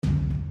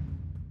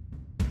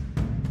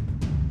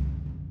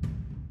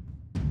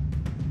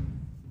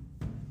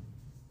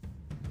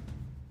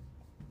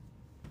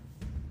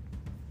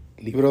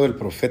Libro del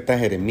profeta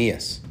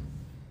Jeremías,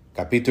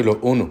 capítulo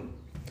 1.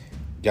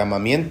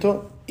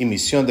 Llamamiento y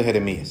misión de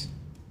Jeremías.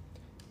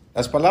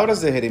 Las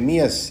palabras de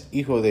Jeremías,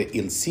 hijo de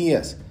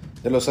Hilcías,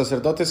 de los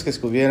sacerdotes que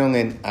estuvieron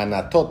en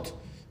Anatot,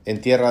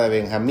 en tierra de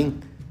Benjamín,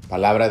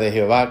 palabra de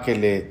Jehová que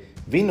le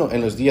vino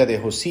en los días de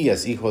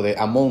Josías, hijo de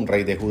Amón,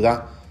 rey de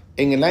Judá,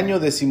 en el año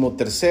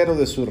 13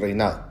 de su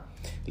reinado.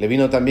 Le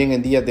vino también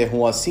en días de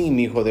Joacim,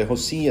 hijo de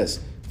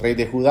Josías, rey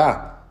de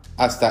Judá,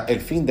 hasta el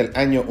fin del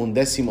año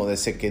 11 de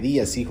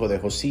Sequedías, hijo de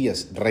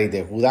Josías, rey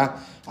de Judá,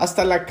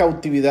 hasta la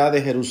cautividad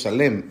de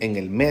Jerusalén, en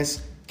el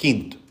mes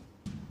 5.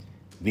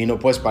 Vino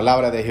pues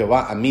palabra de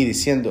Jehová a mí,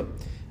 diciendo: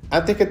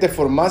 antes que te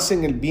formase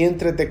en el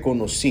vientre te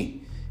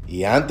conocí,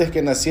 y antes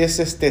que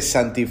nacieses te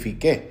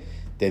santifiqué,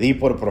 te di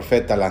por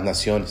profeta a las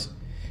naciones.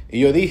 Y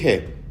yo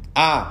dije: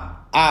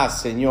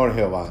 Señor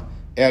Jehová,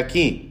 he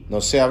aquí,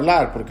 no sé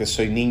hablar porque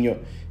soy niño.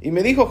 Y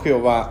me dijo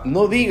Jehová: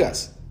 no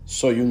digas,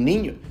 soy un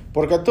niño,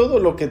 porque a todo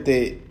lo que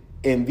te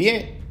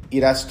envié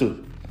irás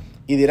tú,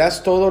 y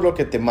dirás todo lo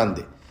que te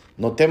mande.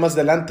 No temas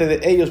delante de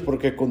ellos,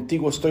 porque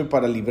contigo estoy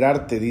para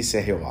librarte,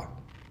 dice Jehová.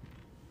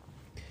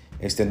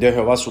 Extendió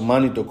Jehová su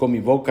mano y tocó mi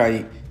boca,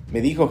 y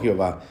me dijo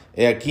Jehová: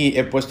 he aquí,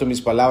 he puesto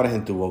mis palabras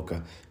en tu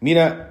boca.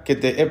 Mira que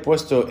te he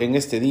puesto en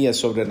este día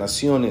sobre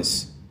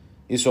naciones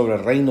y sobre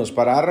reinos,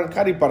 para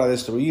arrancar y para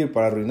destruir,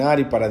 para arruinar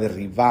y para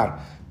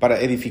derribar, para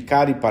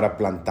edificar y para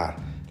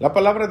plantar. La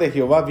palabra de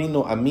Jehová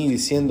vino a mí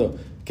diciendo: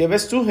 ¿qué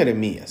ves tú,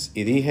 Jeremías?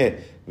 Y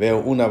dije: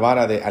 veo una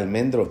vara de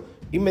almendro.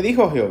 Y me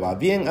dijo Jehová: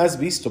 bien has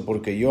visto,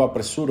 porque yo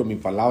apresuro mi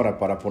palabra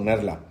para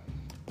ponerla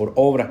por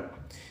obra.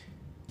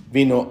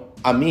 Vino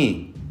a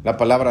mí la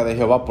palabra de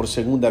Jehová por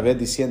segunda vez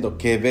diciendo: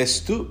 ¿qué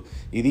ves tú?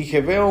 Y dije: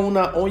 veo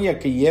una olla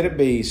que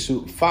hierve y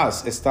su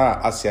faz está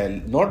hacia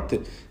el norte.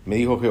 Me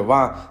dijo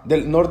Jehová: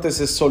 del norte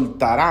se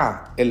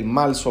soltará el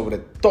mal sobre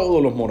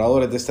todos los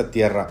moradores de esta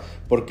tierra,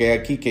 porque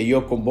aquí que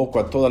yo convoco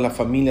a todas las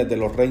familias de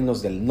los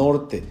reinos del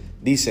norte,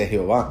 dice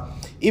Jehová.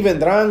 Y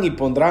vendrán y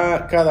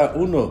pondrá cada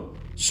uno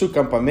su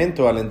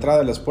campamento a la entrada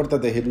de las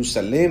puertas de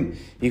Jerusalén,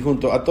 y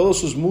junto a todos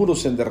sus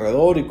muros en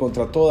derredor, y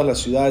contra todas las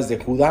ciudades de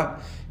Judá.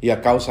 Y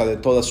a causa de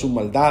toda su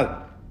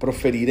maldad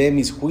proferiré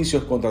mis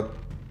juicios contra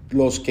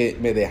los que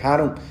me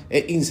dejaron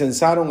e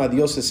incensaron a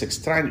dioses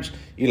extraños,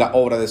 y la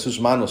obra de sus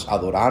manos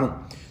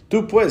adoraron.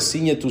 Tú pues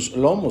ciñe tus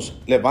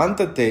lomos,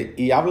 levántate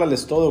y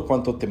háblales todo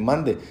cuanto te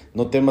mande.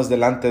 No temas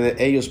delante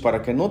de ellos,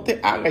 para que no te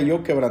haga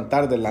yo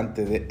quebrantar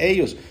delante de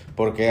ellos.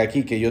 Porque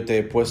aquí que yo te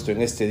he puesto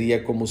en este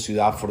día como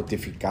ciudad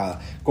fortificada,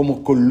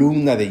 como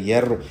columna de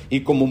hierro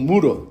y como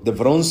muro de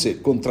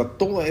bronce contra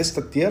toda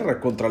esta tierra,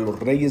 contra los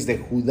reyes de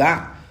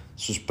Judá,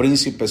 sus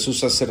príncipes, sus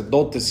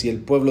sacerdotes y el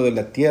pueblo de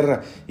la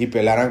tierra, y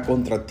pelearán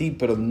contra ti,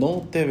 pero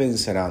no te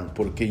vencerán,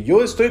 porque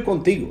yo estoy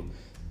contigo,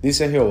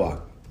 dice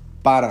Jehová,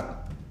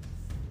 para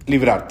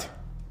librarte.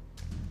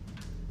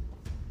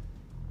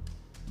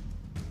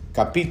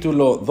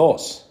 Capítulo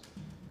 2.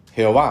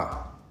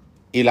 Jehová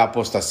y la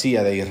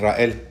apostasía de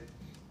Israel.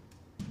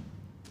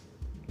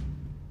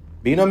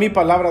 Vino a mí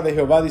palabra de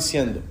Jehová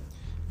diciendo: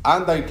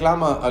 anda y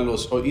clama a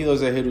los oídos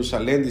de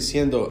Jerusalén,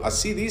 diciendo: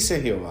 así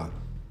dice Jehová,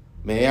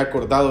 me he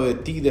acordado de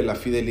ti, de la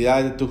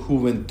fidelidad de tu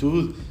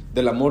juventud,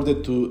 del amor de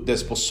tu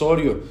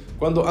desposorio,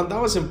 cuando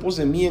andabas en pos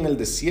de mí en el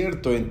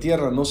desierto, en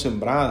tierra no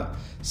sembrada.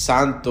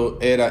 Santo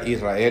era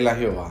Israel a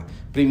Jehová,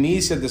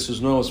 primicias de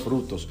sus nuevos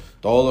frutos.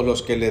 Todos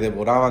los que le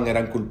devoraban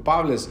eran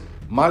culpables,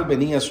 mal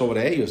venía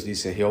sobre ellos,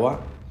 dice Jehová.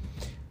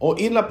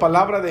 Oíd la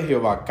palabra de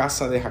Jehová,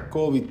 casa de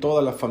Jacob y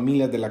todas las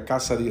familias de la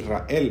casa de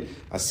Israel.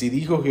 Así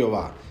dijo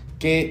Jehová: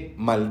 qué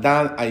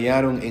maldad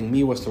hallaron en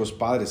mí vuestros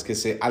padres, que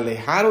se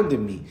alejaron de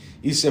mí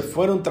y se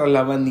fueron tras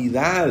la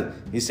vanidad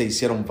y se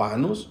hicieron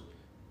vanos.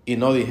 Y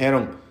no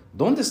dijeron: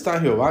 ¿dónde está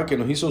Jehová que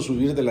nos hizo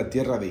subir de la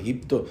tierra de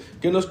Egipto,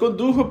 que nos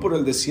condujo por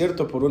el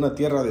desierto, por una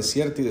tierra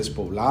desierta y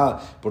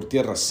despoblada, por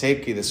tierra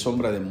seca y de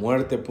sombra de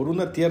muerte, por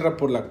una tierra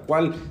por la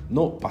cual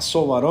no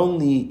pasó varón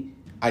ni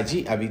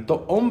allí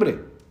habitó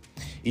hombre?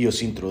 Y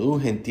os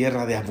introduje en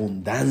tierra de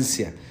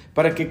abundancia,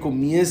 para que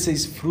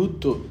comieseis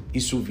fruto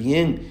y su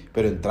bien.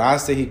 Pero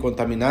entrasteis y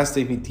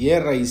contaminasteis mi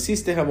tierra, e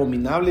hicisteis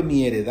abominable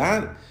mi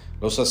heredad.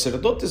 Los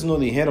sacerdotes no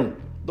dijeron: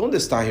 ¿dónde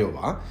está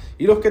Jehová?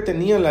 Y los que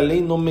tenían la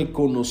ley no me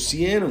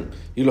conocieron.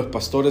 Y los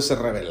pastores se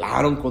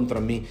rebelaron contra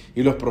mí,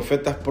 y los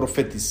profetas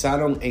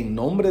profetizaron en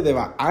nombre de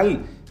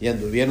Baal, y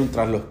anduvieron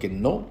tras los que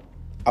no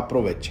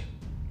aprovechan.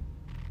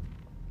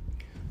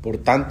 Por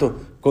tanto,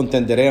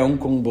 contenderé aún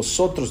con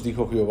vosotros,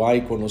 dijo Jehová,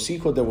 y con los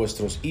hijos de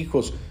vuestros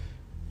hijos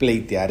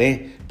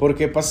pleitearé,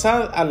 porque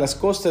pasad a las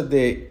costas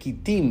de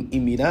Quitim y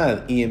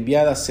mirad y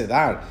enviad a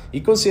Cedar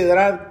y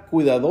considerad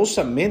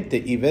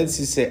cuidadosamente y ved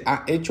si se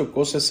ha hecho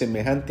cosa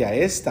semejante a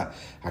esta.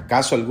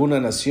 ¿Acaso alguna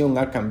nación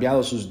ha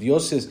cambiado sus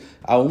dioses,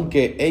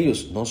 aunque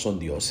ellos no son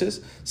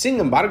dioses? Sin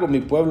embargo,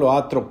 mi pueblo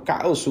ha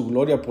trocado su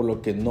gloria por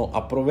lo que no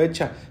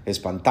aprovecha.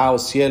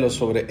 Espantaos cielos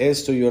sobre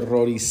esto y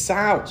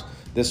horrorizaos,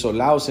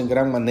 desolaos en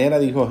gran manera,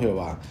 dijo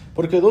Jehová,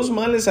 porque dos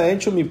males ha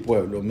hecho mi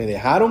pueblo. Me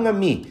dejaron a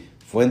mí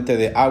fuente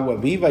de agua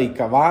viva, y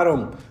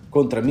cavaron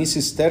contra mí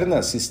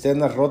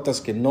cisternas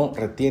rotas que no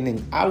retienen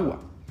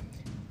agua.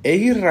 ¿Es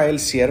Israel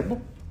siervo?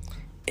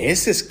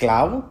 ¿Es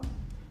esclavo?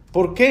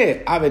 ¿Por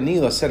qué ha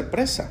venido a ser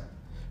presa?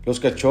 Los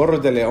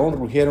cachorros de león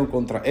rugieron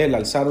contra él,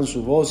 alzaron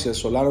su voz y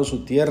asolaron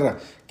su tierra.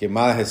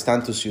 Quemadas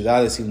están tus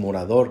ciudades sin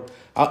morador.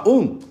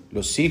 Aún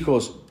los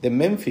hijos de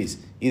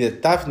Memphis y de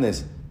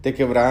Tafnes te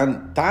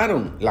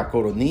quebrantaron la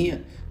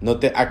coronilla. ¿No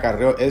te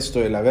acarreó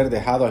esto el haber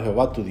dejado a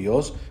Jehová tu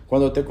Dios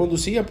cuando te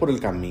conducía por el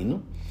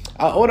camino?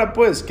 Ahora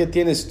pues, ¿qué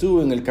tienes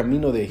tú en el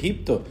camino de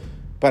Egipto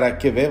para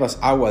que bebas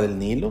agua del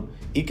Nilo?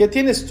 ¿Y qué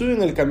tienes tú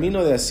en el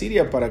camino de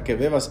Asiria para que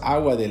bebas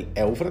agua del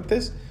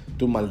Éufrates?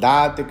 Tu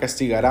maldad te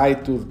castigará y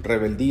tus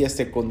rebeldías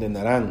te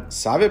condenarán.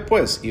 Sabe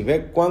pues y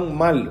ve cuán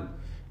malo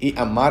y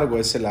amargo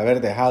es el haber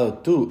dejado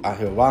tú a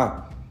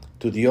Jehová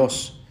tu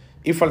Dios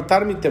y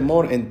faltar mi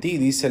temor en ti,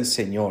 dice el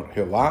Señor,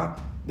 Jehová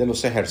de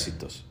los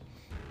ejércitos.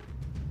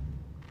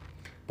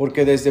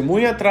 Porque desde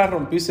muy atrás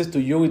rompiste tu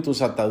yugo y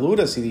tus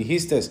ataduras y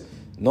dijiste,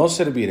 no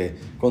serviré.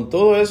 Con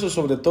todo eso,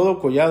 sobre todo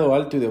collado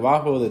alto y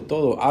debajo de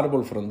todo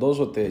árbol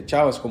frondoso te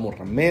echabas como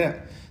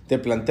ramera. Te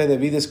planté de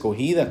vid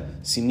escogida,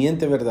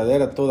 simiente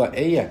verdadera toda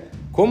ella.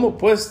 ¿Cómo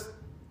pues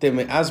te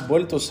me has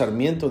vuelto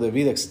sarmiento de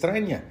vida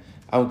extraña?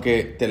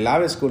 Aunque te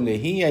laves con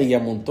lejía y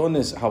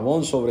amontones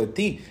jabón sobre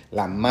ti,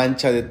 la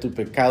mancha de tu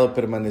pecado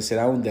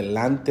permanecerá aún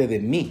delante de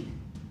mí,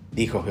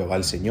 dijo Jehová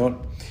el Señor.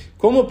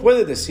 ¿Cómo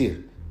puedes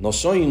decir, no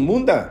soy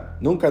inmunda,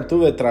 nunca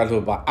tuve tras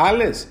los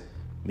Baales?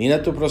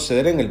 Mira tu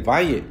proceder en el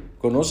valle,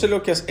 conoce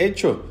lo que has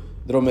hecho,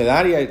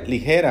 dromedaria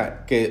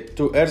ligera, que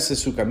tú erces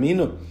su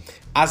camino.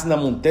 Asna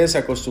montesa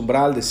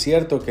acostumbrada al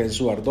desierto, que en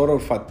su ardor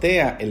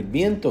olfatea el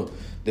viento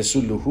de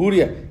su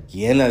lujuria,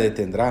 ¿quién la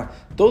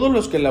detendrá? Todos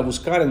los que la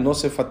buscaren no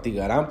se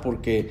fatigarán,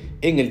 porque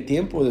en el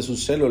tiempo de su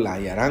celo la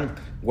hallarán.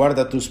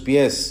 Guarda tus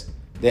pies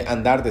de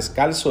andar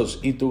descalzos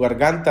y tu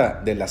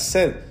garganta de la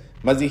sed.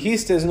 Mas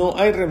dijiste, no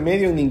hay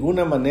remedio en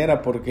ninguna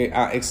manera, porque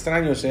a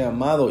extraños he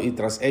amado y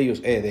tras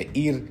ellos he de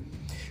ir.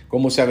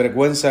 Como se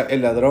avergüenza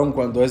el ladrón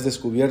cuando es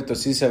descubierto,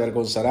 así se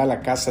avergonzará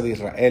la casa de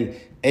Israel.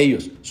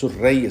 Ellos, sus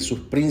reyes, sus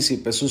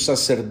príncipes, sus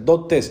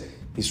sacerdotes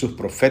y sus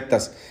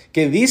profetas,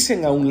 que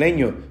dicen a un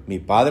leño, mi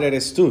padre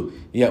eres tú,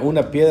 y a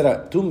una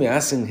piedra, tú me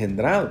has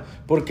engendrado,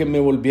 porque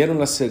me volvieron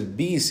la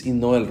cerviz y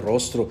no el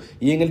rostro.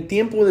 Y en el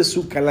tiempo de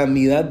su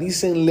calamidad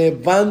dicen,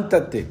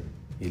 levántate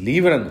y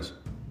líbranos.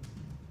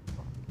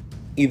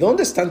 ¿Y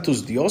dónde están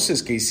tus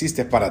dioses que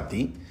hiciste para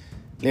ti?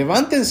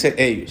 Levántense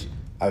ellos,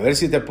 a ver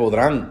si te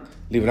podrán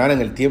librar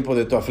en el tiempo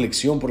de tu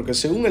aflicción, porque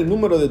según el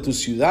número de tus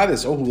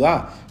ciudades, oh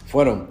Judá,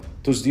 fueron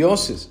tus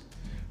dioses.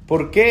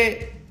 ¿Por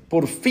qué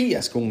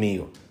porfías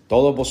conmigo?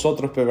 Todos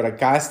vosotros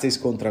pebracasteis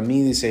contra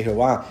mí, dice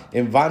Jehová.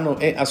 En vano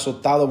he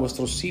azotado a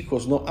vuestros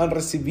hijos, no han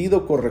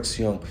recibido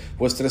corrección.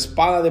 Vuestra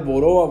espada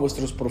devoró a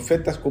vuestros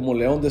profetas como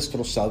león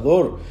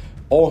destrozador.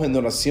 Oh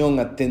generación,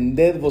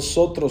 atended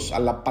vosotros a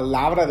la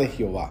palabra de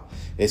Jehová.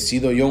 He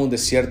sido yo un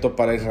desierto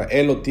para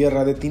Israel, o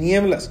tierra de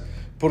tinieblas.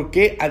 ¿Por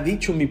qué ha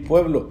dicho mi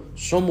pueblo,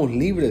 somos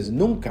libres,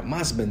 nunca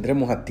más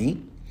vendremos a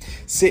ti?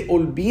 ¿Se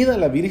olvida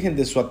la virgen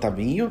de su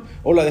atavío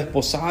o la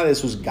desposada de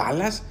sus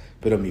galas?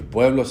 Pero mi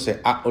pueblo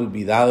se ha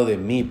olvidado de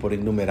mí por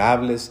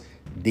innumerables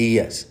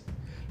días.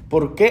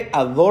 ¿Por qué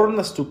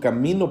adornas tu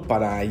camino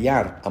para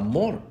hallar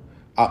amor?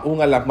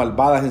 Aún a las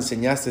malvadas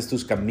enseñaste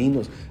tus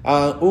caminos,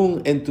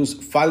 aún en tus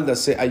faldas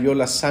se halló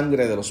la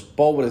sangre de los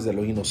pobres, de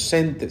los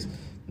inocentes.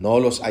 No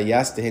los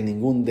hallaste en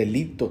ningún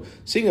delito.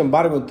 Sin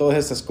embargo, en todas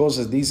estas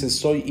cosas dices,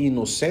 soy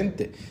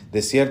inocente.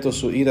 De cierto,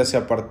 su ira se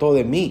apartó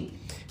de mí.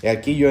 He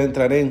aquí yo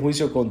entraré en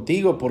juicio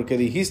contigo, porque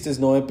dijiste,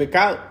 no he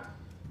pecado.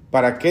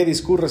 ¿Para qué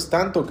discurres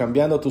tanto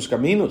cambiando tus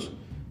caminos?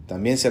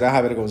 También serás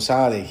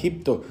avergonzada de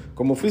Egipto,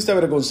 como fuiste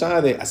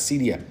avergonzada de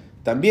Asiria.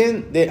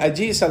 También de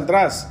allí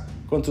saldrás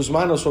con tus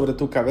manos sobre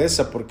tu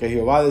cabeza, porque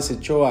Jehová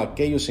desechó a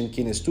aquellos en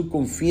quienes tú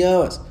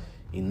confiabas,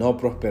 y no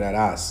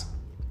prosperarás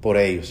por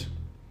ellos.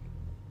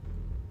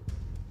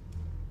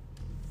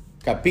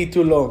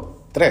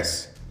 Capítulo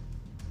 3.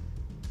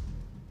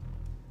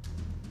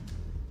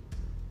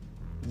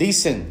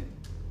 Dicen,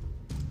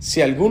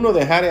 si alguno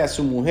dejare a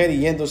su mujer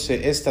y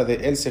yéndose esta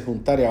de él se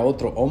juntare a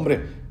otro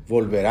hombre,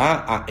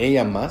 ¿volverá a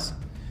ella más?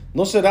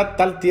 ¿No será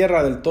tal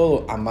tierra del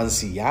todo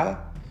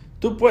amancillada?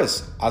 Tú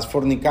pues has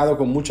fornicado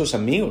con muchos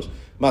amigos,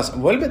 mas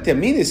vuélvete a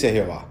mí, dice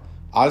Jehová.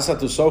 Alza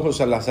tus ojos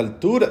a las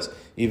alturas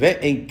y ve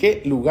en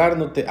qué lugar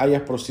no te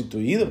hayas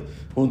prostituido.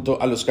 Junto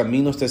a los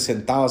caminos te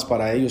sentabas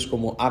para ellos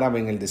como árabe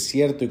en el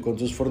desierto, y con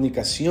tus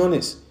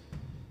fornicaciones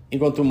y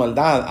con tu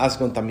maldad has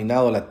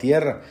contaminado la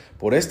tierra.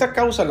 Por esta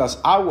causa las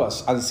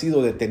aguas han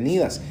sido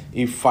detenidas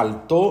y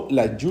faltó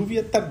la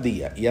lluvia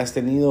tardía, y has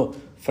tenido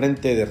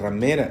frente de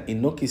ramera y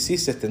no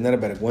quisiste tener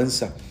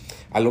vergüenza.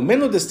 A lo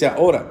menos desde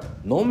ahora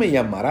no me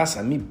llamarás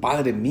a mí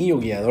Padre mío,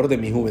 guiador de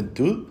mi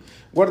juventud.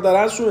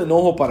 ¿Guardará su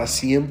enojo para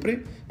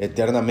siempre?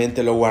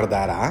 ¿Eternamente lo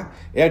guardará?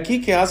 He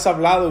aquí que has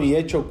hablado y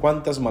hecho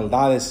cuantas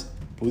maldades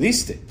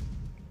pudiste.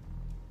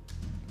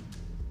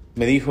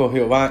 Me dijo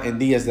Jehová en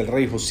días del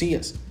rey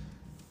Josías,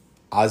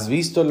 ¿has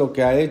visto lo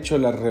que ha hecho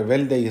la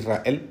rebelde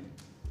Israel?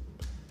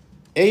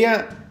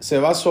 Ella se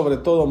va sobre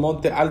todo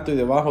monte alto y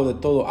debajo de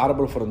todo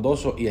árbol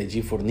frondoso, y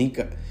allí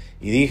fornica.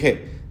 Y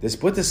dije,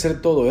 después de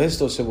hacer todo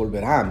esto se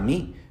volverá a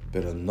mí,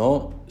 pero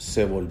no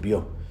se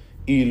volvió.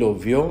 Y lo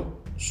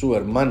vio su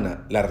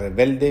hermana, la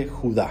rebelde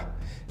Judá.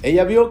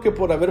 Ella vio que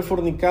por haber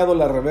fornicado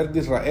la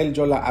rebelde Israel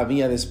yo la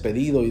había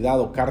despedido y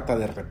dado carta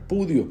de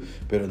repudio,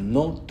 pero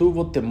no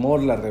tuvo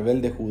temor la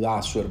rebelde Judá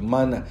a su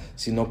hermana,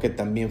 sino que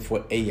también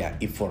fue ella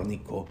y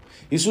fornicó.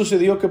 Y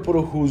sucedió que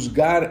por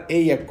juzgar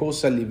ella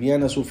cosa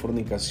liviana su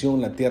fornicación,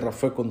 la tierra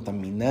fue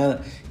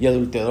contaminada y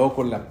adulteró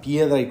con la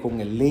piedra y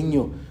con el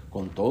leño.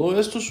 Con todo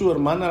esto su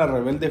hermana la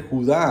rebelde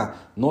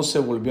Judá no se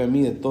volvió a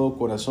mí de todo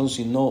corazón,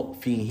 sino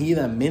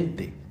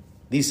fingidamente,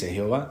 dice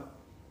Jehová.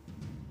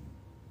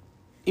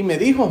 Y me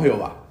dijo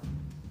Jehová,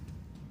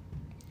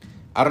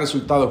 ¿ha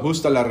resultado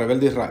justa la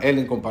rebelde Israel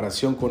en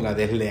comparación con la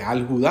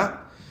desleal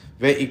Judá?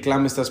 Ve y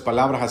clama estas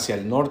palabras hacia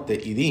el norte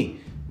y di,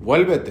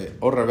 vuélvete,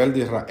 oh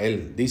rebelde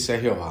Israel, dice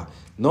Jehová,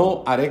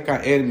 no haré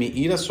caer mi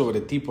ira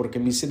sobre ti, porque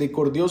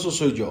misericordioso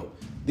soy yo,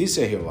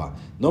 dice Jehová,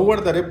 no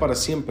guardaré para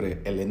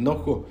siempre el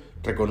enojo.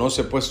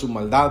 Reconoce pues tu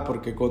maldad,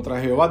 porque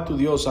contra Jehová tu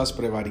Dios has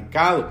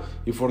prevaricado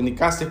y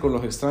fornicaste con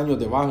los extraños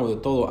debajo de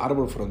todo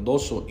árbol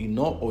frondoso y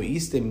no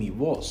oíste mi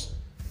voz,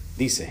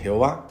 dice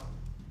Jehová.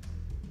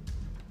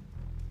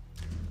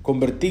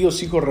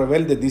 Convertíos, hijos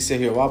rebeldes, dice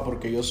Jehová,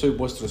 porque yo soy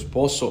vuestro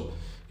esposo,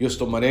 y os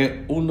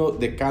tomaré 1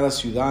 de cada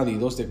ciudad y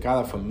 2 de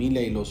cada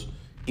familia, y los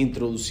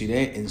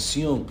introduciré en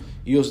Sión,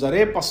 y os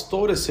daré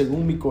pastores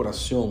según mi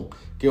corazón,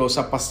 que os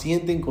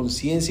apacienten con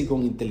ciencia y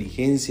con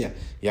inteligencia.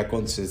 Y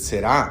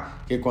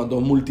acontecerá que cuando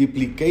os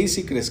multipliquéis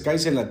y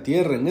crezcáis en la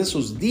tierra, en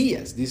esos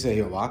días, dice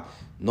Jehová,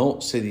 no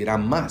se dirá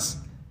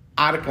más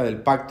arca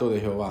del pacto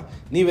de Jehová,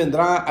 ni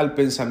vendrá al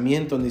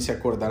pensamiento, ni se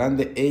acordarán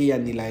de ella,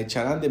 ni la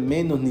echarán de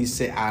menos, ni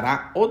se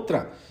hará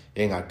otra.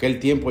 En aquel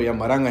tiempo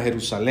llamarán a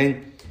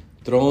Jerusalén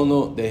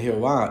trono de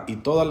Jehová, y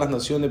todas las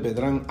naciones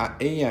vendrán a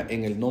ella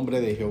en el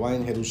nombre de Jehová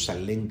en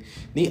Jerusalén.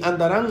 Ni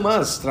andarán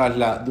más tras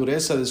la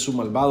dureza de su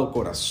malvado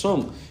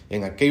corazón.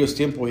 En aquellos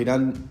tiempos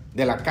irán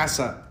de la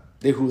casa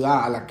de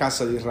Judá a la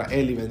casa de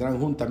Israel, y vendrán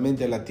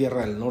juntamente a la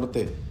tierra del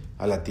norte,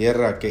 a la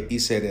tierra que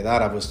hice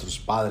heredar a vuestros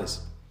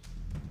padres.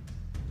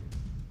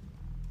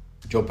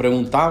 Yo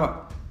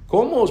preguntaba,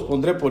 ¿cómo os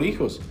pondré por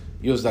hijos?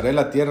 Y os daré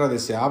la tierra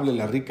deseable,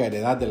 la rica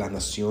heredad de las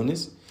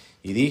naciones.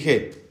 Y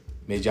dije,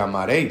 me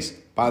llamaréis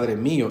Padre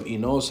mío, y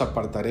no os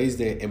apartaréis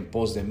de en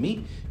pos de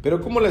mí. Pero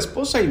como la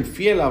esposa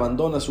infiel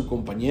abandona a su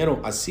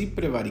compañero, así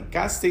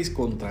prevaricasteis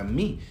contra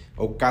mí,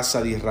 oh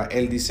casa de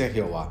Israel, dice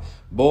Jehová.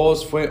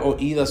 Voz fue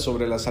oída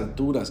sobre las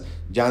alturas,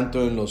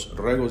 llanto en los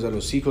ruegos de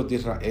los hijos de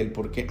Israel,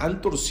 porque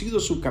han torcido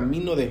su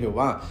camino de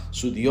Jehová,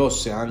 su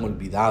Dios se han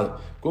olvidado.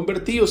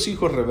 Convertíos,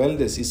 hijos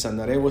rebeldes, y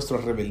sanaré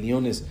vuestras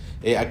rebeliones.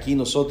 Aquí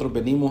nosotros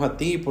venimos a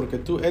ti, porque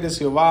tú eres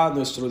Jehová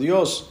nuestro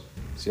Dios.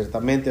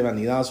 Ciertamente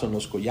vanidad son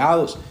los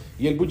collados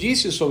y el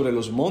bullicio sobre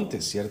los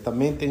montes.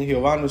 Ciertamente en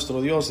Jehová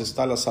nuestro Dios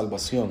está la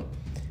salvación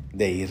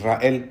de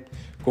Israel.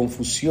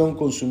 Confusión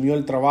consumió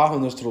el trabajo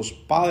de nuestros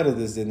padres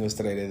desde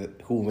nuestra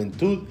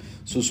juventud.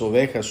 Sus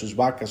ovejas, sus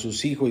vacas,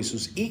 sus hijos y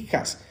sus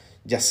hijas.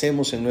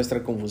 Yacemos en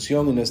nuestra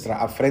confusión y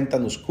nuestra afrenta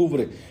nos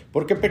cubre,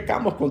 porque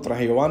pecamos contra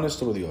Jehová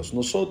nuestro Dios,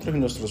 nosotros y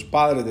nuestros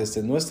padres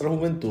desde nuestra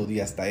juventud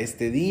y hasta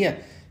este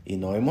día, y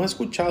no hemos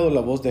escuchado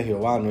la voz de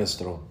Jehová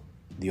nuestro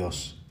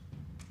Dios.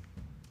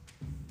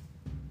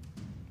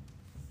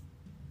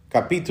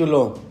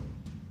 Capítulo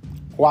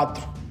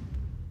 4.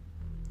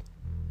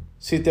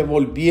 Si te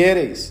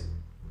volviereis,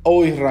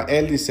 oh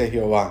Israel, dice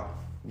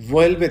Jehová,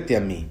 vuélvete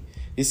a mí.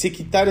 Y si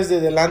quitares de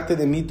delante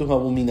de mí tus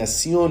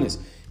abominaciones,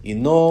 y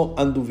no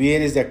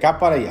anduvieres de acá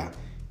para allá,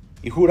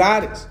 y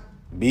jurares,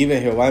 vive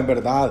Jehová en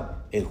verdad,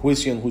 en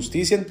juicio y en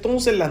justicia,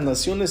 entonces las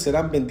naciones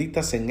serán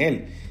benditas en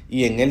él,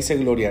 y en él se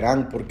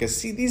gloriarán, porque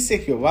así dice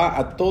Jehová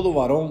a todo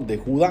varón de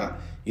Judá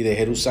y de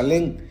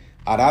Jerusalén: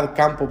 harad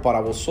campo para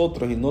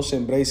vosotros y no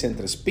sembréis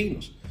entre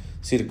espinos.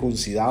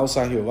 Circuncidaos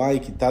a Jehová y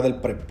quitad el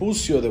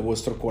prepucio de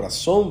vuestro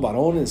corazón,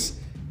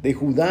 varones de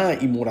Judá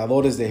y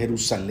moradores de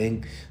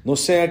Jerusalén. No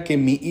sea que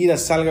mi ira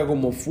salga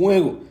como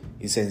fuego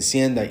y se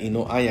encienda y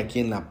no haya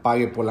quien la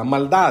pague por la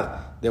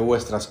maldad de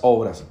vuestras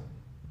obras.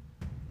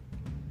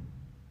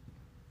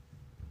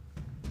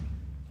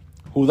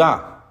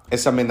 Judá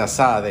es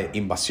amenazada de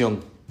invasión.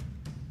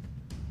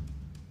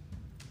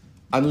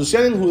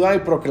 Anunciad en Judá y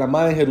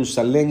proclamad en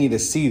Jerusalén y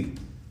decid: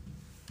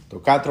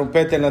 tocad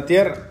trompeta en la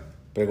tierra,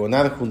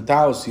 pregonad,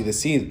 juntaos y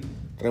decid: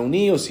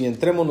 reuníos y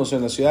entrémonos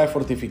en las ciudades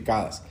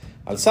fortificadas.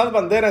 Alzad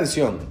bandera en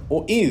Sión,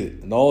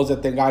 oíd, no os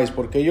detengáis,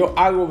 porque yo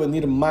hago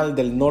venir mal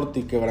del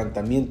norte y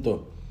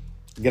quebrantamiento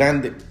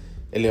grande.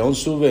 El león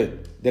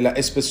sube de la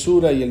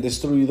espesura y el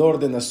destruidor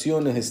de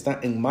naciones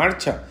está en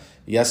marcha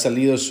y ha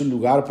salido de su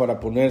lugar para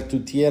poner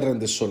tu tierra en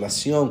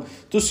desolación.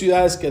 Tus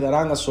ciudades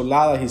quedarán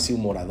asoladas y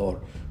sin morador.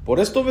 Por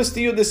estos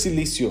vestidos de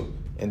cilicio,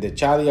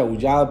 endechad y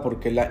aullad,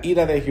 porque la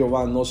ira de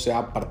Jehová no se ha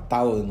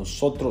apartado de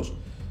nosotros.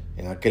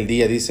 En aquel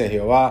día, dice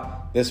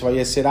Jehová,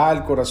 desfallecerá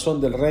el corazón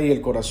del rey y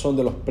el corazón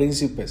de los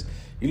príncipes,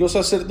 y los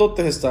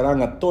sacerdotes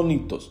estarán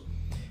atónitos,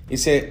 y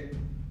se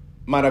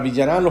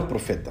maravillarán los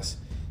profetas,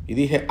 Y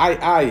dije, ay,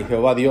 ay,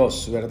 Jehová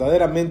Dios,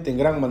 verdaderamente en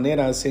gran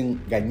manera has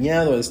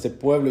engañado a este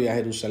pueblo y a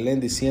Jerusalén,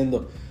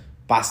 diciendo,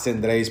 paz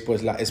tendréis,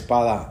 pues la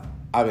espada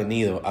ha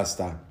venido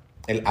hasta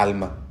el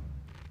alma.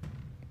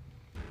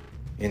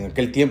 En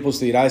aquel tiempo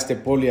se dirá a este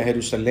pueblo y a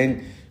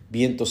Jerusalén,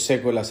 viento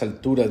seco en las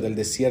alturas del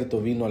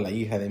desierto vino a la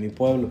hija de mi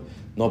pueblo,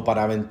 no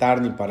para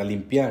aventar ni para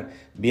limpiar,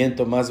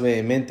 viento más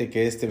vehemente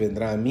que este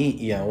vendrá a mí,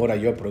 y ahora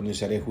yo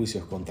pronunciaré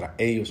juicios contra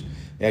ellos.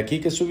 He aquí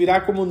que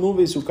subirá como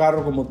nube y su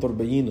carro como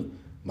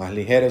torbellino, más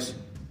ligeros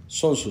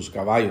son sus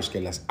caballos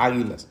que las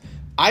águilas.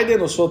 Ay de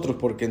nosotros,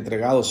 porque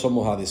entregados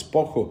somos a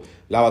despojo.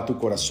 Lava tu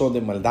corazón de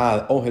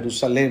maldad, oh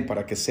Jerusalén,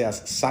 para que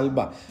seas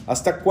salva.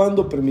 ¿Hasta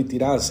cuándo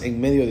permitirás en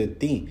medio de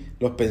ti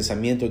los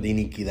pensamientos de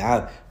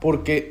iniquidad?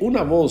 Porque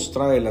una voz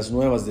trae las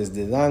nuevas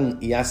desde Dan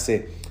y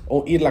hace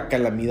oír la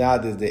calamidad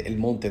desde el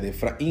monte de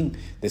Efraín.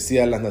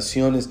 Decía a las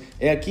naciones,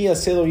 he aquí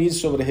haced oír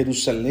sobre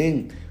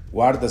Jerusalén.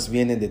 Guardas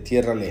vienen de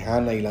tierra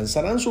lejana y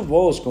lanzarán su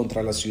voz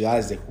contra las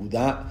ciudades de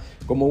Judá.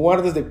 Como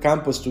guardas de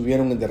campo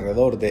estuvieron en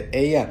derredor de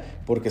ella,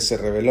 porque se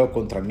rebeló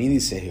contra mí,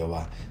 dice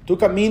Jehová. Tu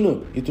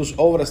camino y tus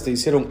obras te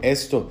hicieron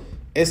esto.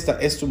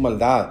 Esta es tu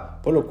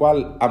maldad, por lo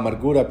cual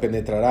amargura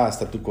penetrará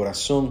hasta tu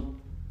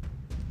corazón.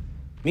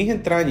 Mis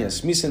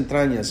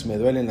entrañas me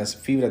duelen las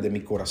fibras de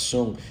mi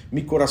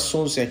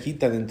corazón se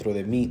agita dentro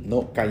de mí,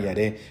 no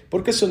callaré.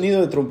 Porque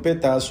sonido de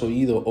trompeta has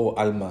oído, oh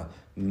alma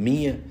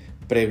mía,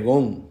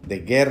 pregón de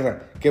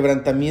guerra,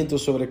 quebrantamiento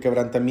sobre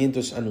quebrantamiento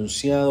es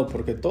anunciado,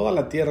 porque toda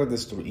la tierra es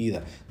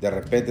destruida. De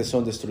repente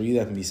son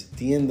destruidas mis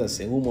tiendas,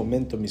 en un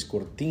momento mis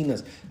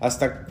cortinas.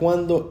 ¿Hasta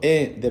cuándo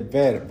he de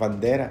ver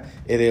bandera?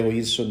 He de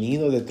oír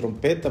sonido de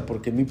trompeta,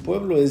 porque mi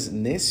pueblo es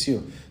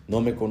necio. No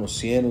me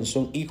conocieron,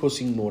 son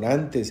hijos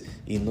ignorantes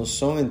y no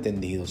son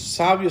entendidos.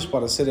 Sabios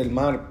para hacer el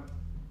mal,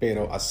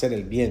 pero hacer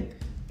el bien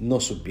no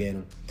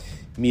supieron.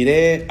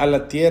 Miré a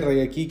la tierra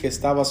y aquí que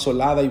estaba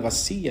asolada y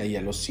vacía, y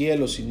a los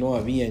cielos y no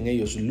había en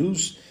ellos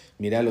luz.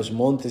 Miré a los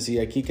montes y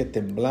aquí que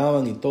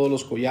temblaban y todos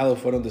los collados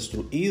fueron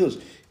destruidos.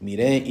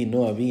 Miré y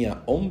no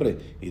había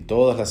hombre y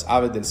todas las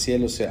aves del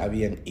cielo se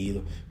habían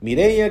ido.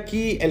 Miré y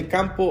aquí el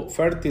campo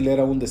fértil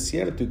era un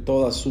desierto y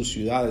todas sus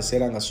ciudades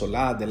eran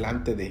asoladas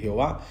delante de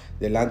Jehová,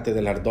 delante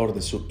del ardor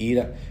de su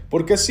ira.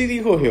 Porque así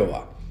dijo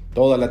Jehová,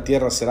 toda la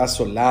tierra será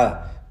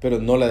asolada, pero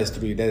no la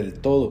destruiré del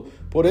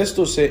todo. Por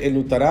esto se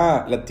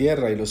enlutará la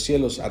tierra y los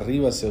cielos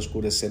arriba se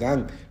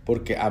oscurecerán,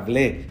 porque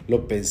hablé,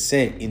 lo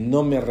pensé y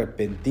no me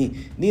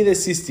arrepentí, ni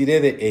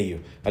desistiré de ello.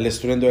 Al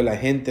estruendo de la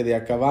gente de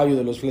a caballo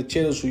de los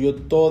flecheros huyó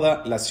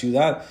toda la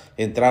ciudad,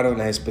 entraron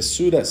las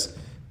espesuras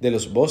de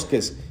los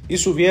bosques y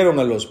subieron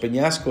a los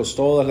peñascos.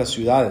 Todas las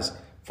ciudades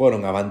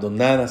fueron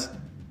abandonadas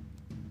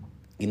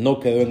y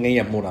no quedó en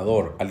ellas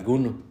morador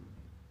alguno.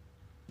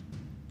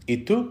 ¿Y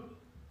tú,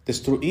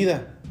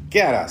 destruida,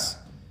 qué harás?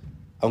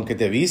 Aunque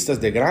te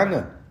vistas de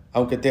grana,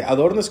 aunque te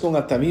adornes con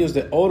atavíos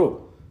de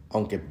oro,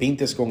 aunque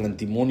pintes con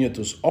antimonio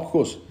tus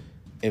ojos,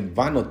 en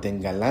vano te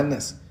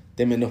engalanas,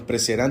 te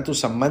menospreciarán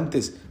tus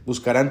amantes,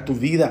 buscarán tu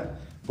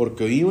vida,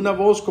 porque oí una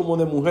voz como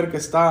de mujer que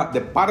está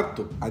de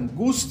parto,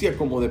 angustia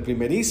como de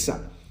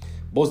primeriza,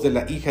 voz de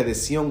la hija de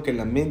Sión que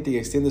lamenta y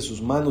extiende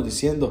sus manos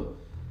diciendo,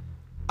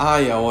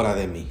 ay ahora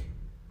de mí,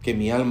 que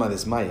mi alma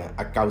desmaya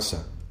a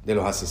causa de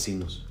los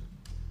asesinos.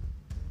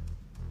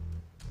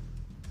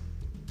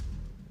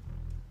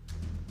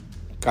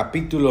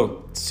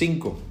 Capítulo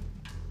 5.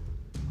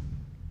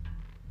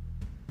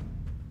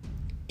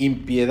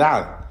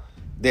 Impiedad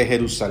de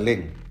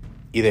Jerusalén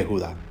y de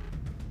Judá.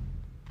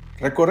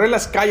 Recorred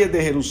las calles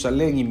de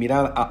Jerusalén y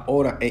mirad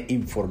ahora e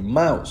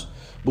informaos.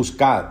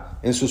 Buscad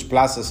en sus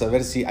plazas a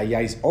ver si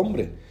halláis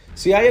hombre.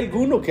 Si hay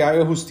alguno que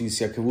haga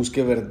justicia, que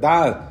busque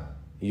verdad,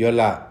 y yo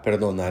la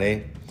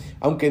perdonaré.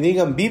 Aunque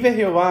digan, vive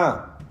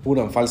Jehová,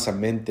 juran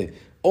falsamente.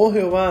 Oh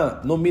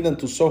Jehová, ¿no miran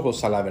tus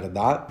ojos a la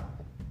verdad?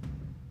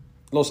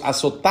 Los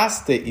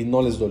azotaste y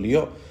no les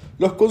dolió.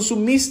 Los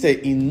consumiste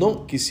y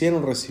no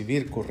quisieron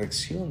recibir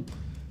corrección.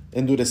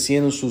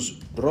 Endurecieron sus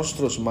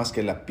rostros más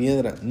que la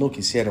piedra, no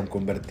quisieron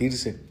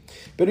convertirse.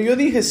 Pero yo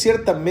dije,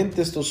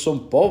 ciertamente estos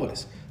son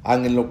pobres,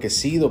 han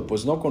enloquecido,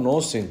 pues no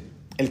conocen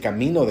el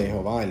camino de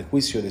Jehová, el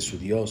juicio de su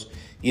Dios.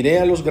 Iré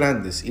a los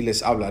grandes y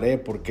les hablaré,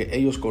 porque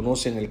ellos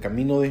conocen el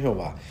camino de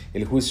Jehová,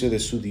 el juicio de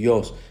su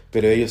Dios.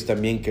 Pero ellos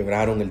también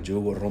quebraron el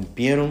yugo,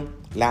 rompieron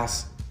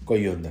las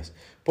coyundas.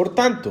 Por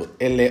tanto,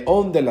 el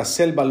león de la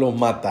selva lo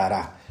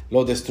matará,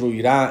 lo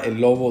destruirá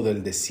el lobo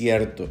del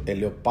desierto,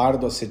 el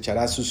leopardo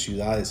acechará sus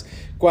ciudades,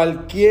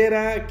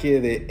 cualquiera que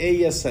de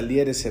ellas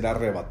saliere será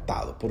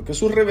arrebatado, porque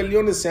sus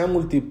rebeliones se han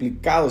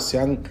multiplicado, se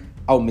han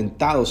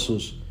aumentado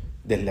sus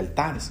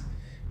deslealtades.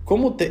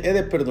 ¿Cómo te he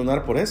de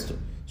perdonar por esto?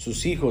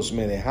 Sus hijos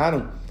me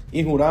dejaron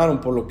y juraron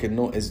por lo que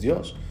no es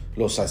Dios.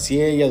 Los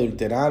sacié y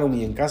adulteraron,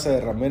 y en casa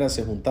de rameras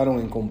se juntaron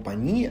en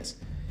compañías.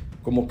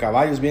 Como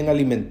caballos bien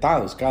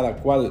alimentados, cada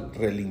cual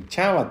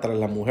relinchaba tras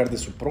la mujer de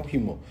su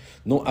prójimo.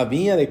 ¿No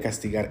había de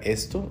castigar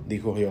esto?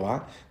 Dijo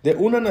Jehová. De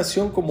una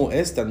nación como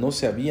esta no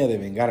se había de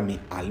vengar mi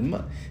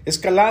alma.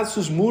 Escalad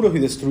sus muros y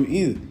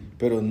destruid,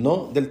 pero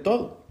no del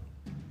todo.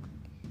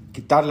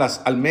 quitar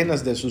las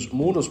almenas de sus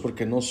muros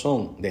porque no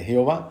son de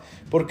Jehová,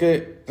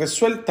 porque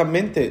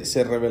resueltamente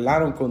se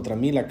rebelaron contra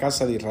mí la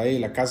casa de Israel y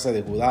la casa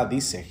de Judá,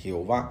 dice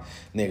Jehová.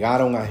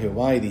 Negaron a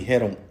Jehová y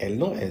dijeron, Él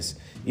no es,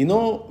 y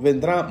no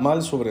vendrá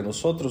mal sobre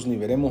nosotros, ni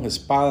veremos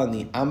espada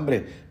ni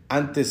hambre.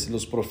 Antes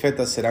los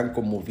profetas serán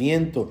como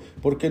viento,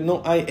 porque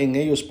no hay en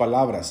ellos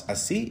palabras,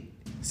 así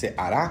se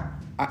hará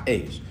a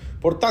ellos.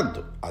 Por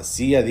tanto,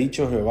 así ha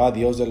dicho Jehová,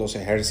 Dios de los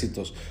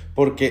ejércitos,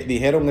 porque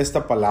dijeron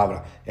esta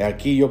palabra: He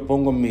aquí yo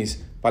pongo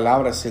mis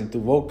palabras en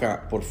tu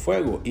boca por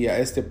fuego, y a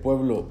este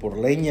pueblo por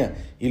leña,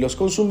 y los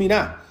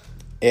consumirá.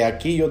 He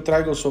aquí yo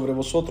traigo sobre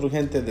vosotros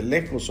gente de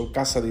lejos, oh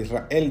casa de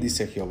Israel,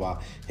 dice Jehová,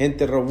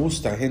 gente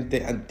robusta,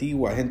 gente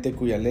antigua, gente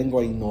cuya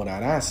lengua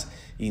ignorarás,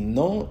 y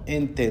no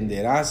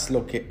entenderás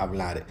lo que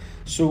hablare.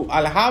 Su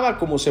aljaba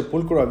como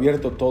sepulcro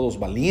abierto, todos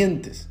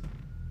valientes.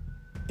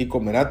 Y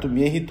comerá tu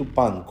mies y tu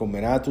pan,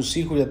 comerá a tus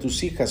hijos y a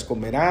tus hijas,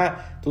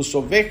 comerá tus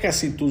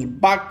ovejas y tus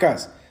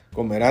vacas,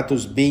 comerá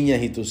tus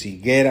viñas y tus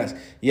higueras,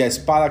 y a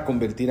espada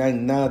convertirá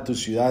en nada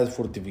tus ciudades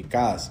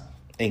fortificadas,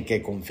 en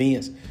que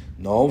confías.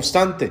 No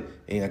obstante,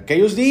 en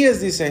aquellos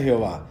días, dice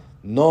Jehová,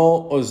 no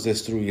os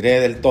destruiré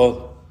del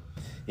todo.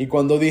 Y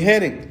cuando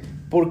dijeren,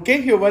 ¿por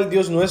qué Jehová el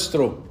Dios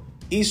nuestro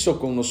hizo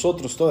con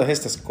nosotros todas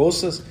estas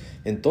cosas?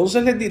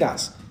 Entonces les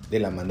dirás, de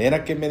la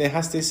manera que me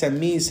dejasteis a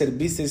mí y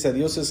servisteis a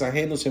dioses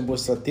ajenos en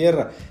vuestra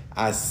tierra,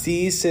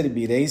 así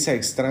serviréis a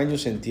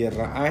extraños en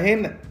tierra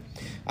ajena.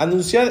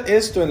 Anunciad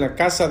esto en la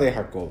casa de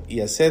Jacob,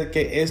 y haced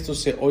que esto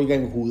se oiga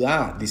en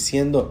Judá,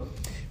 diciendo,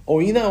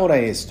 oíd ahora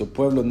esto,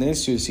 pueblo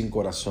necio y sin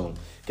corazón,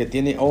 que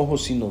tiene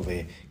ojos y no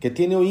ve, que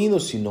tiene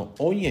oídos y no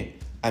oye.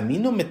 ¿A mí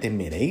no me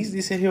temeréis,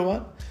 dice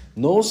Jehová?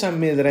 ¿No os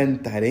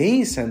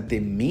amedrentaréis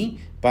ante mí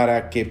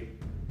para que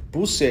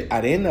puse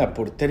arena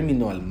por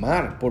término al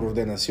mar, por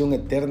ordenación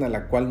eterna,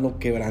 la cual no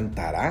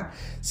quebrantará?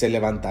 Se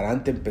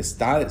levantarán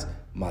tempestades,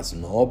 mas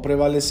no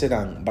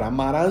prevalecerán.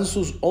 Bramarán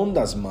sus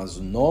ondas, mas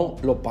no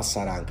lo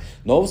pasarán.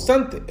 No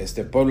obstante,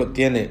 este pueblo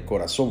tiene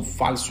corazón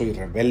falso y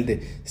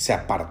rebelde. Se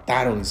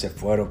apartaron y se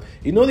fueron,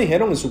 y no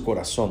dijeron en su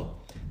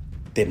corazón,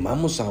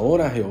 temamos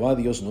ahora a Jehová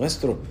Dios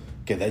nuestro,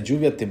 que da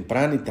lluvia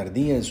temprana y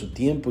tardía en su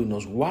tiempo, y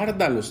nos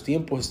guarda los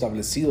tiempos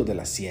establecidos de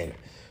la siega.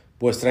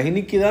 Vuestras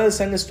iniquidades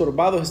han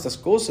estorbado estas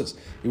cosas,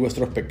 y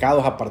vuestros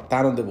pecados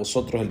apartaron de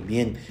vosotros el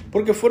bien,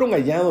 porque fueron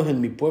hallados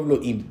en mi pueblo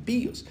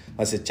impíos.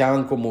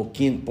 Acechaban como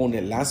quien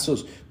pone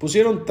lazos,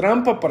 pusieron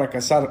trampa para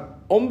cazar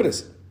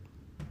hombres,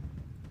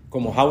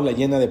 como jaula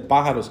llena de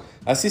pájaros.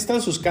 Así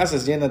están sus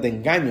casas llenas de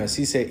engaño,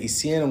 así se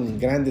hicieron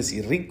grandes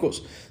y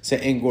ricos,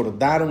 se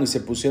engordaron y se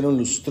pusieron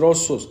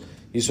lustrosos,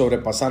 y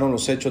sobrepasaron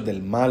los hechos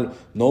del mal.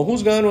 No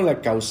juzgaron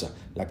la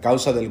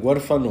causa del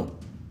huérfano,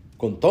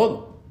 con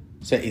todo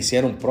se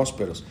hicieron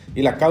prósperos,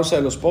 y la causa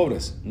de los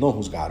pobres no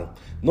juzgaron.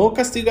 ¿No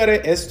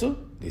castigaré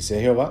esto?,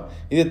 dice Jehová,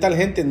 y de tal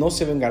gente no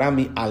se vengará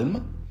mi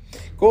alma.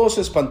 Cosa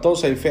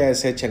espantosa y fea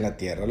es hecha en la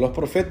tierra. Los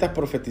profetas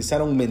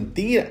profetizaron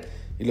mentira,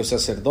 y los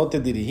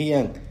sacerdotes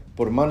dirigían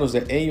por manos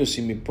de ellos,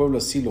 y mi pueblo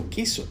así lo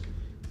quiso.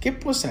 ¿Qué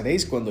pues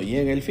haréis cuando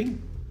llegue el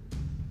fin?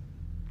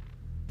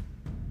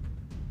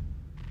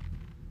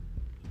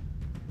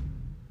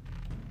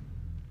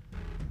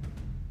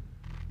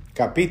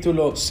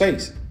 Capítulo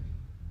 6.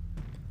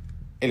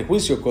 El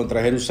juicio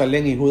contra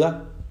Jerusalén y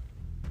Judá.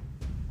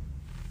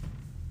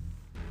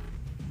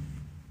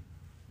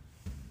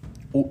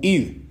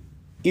 Huid,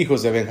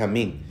 hijos de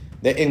Benjamín,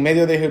 de en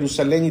medio de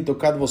Jerusalén, y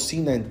tocad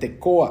bocina en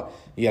Tecoa,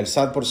 y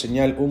alzad por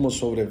señal humo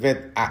sobre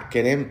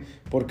Bet-Akerem,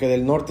 porque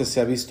del norte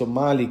se ha visto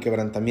mal y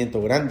quebrantamiento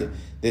grande.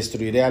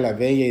 Destruiré a la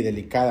bella y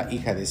delicada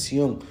hija de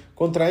Sión.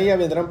 Contra ella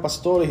vendrán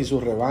pastores y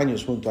sus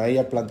rebaños, junto a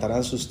ella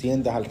plantarán sus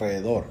tiendas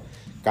alrededor.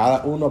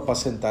 Cada uno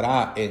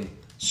apacentará en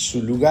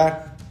su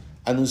lugar.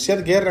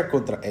 Anunciad guerra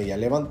contra ella,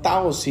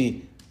 levantaos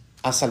y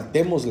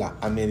asaltémosla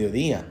a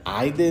mediodía.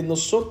 Ay de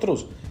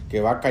nosotros, que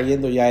va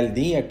cayendo ya el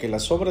día, que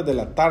las obras de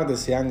la tarde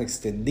se han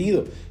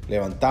extendido.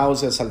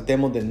 Levantaos y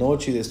asaltemos de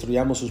noche y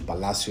destruyamos sus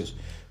palacios.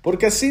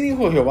 Porque así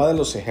dijo Jehová de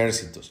los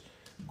ejércitos: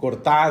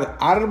 cortad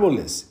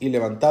árboles y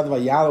levantad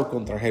vallado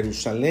contra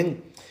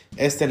Jerusalén.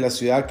 Esta es la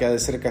ciudad que ha de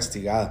ser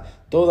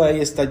castigada. Toda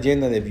ella está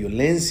llena de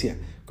violencia,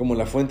 como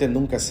la fuente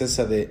nunca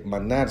cesa de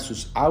manar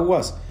sus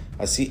aguas.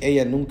 Así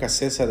ella nunca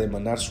cesa de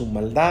emanar su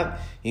maldad.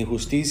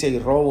 Injusticia y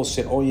robo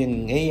se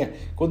oyen en ella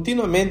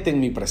continuamente en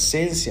mi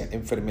presencia,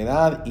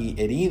 enfermedad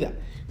y herida.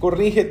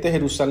 Corrígete,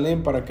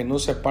 Jerusalén, para que no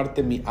se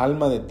aparte mi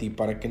alma de ti,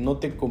 para que no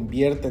te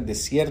convierta en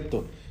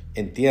desierto,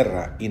 en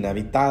tierra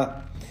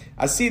inhabitada.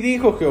 Así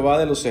dijo Jehová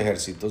de los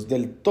ejércitos: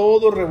 del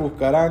todo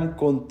rebuscarán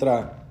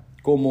contra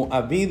como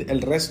Abid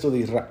el resto de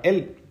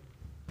Israel.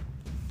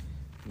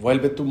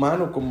 Vuelve tu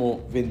mano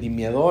como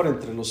vendimiador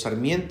entre los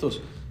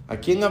sarmientos. ¿A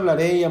quién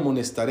hablaré y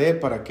amonestaré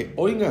para que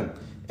oigan?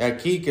 He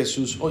aquí que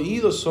sus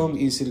oídos son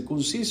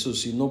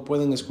incircuncisos y no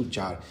pueden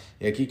escuchar.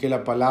 He aquí que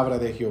la palabra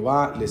de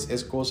Jehová les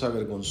es cosa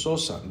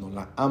vergonzosa, no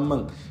la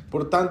aman.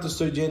 Por tanto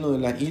estoy lleno de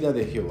la ira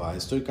de Jehová.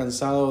 Estoy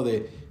cansado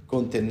de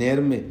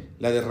contenerme,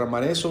 la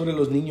derramaré sobre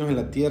los niños en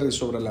la tierra y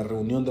sobre la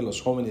reunión de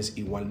los jóvenes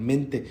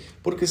igualmente,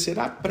 porque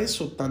será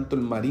preso tanto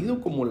el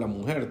marido como la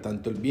mujer,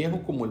 tanto el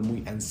viejo como el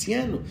muy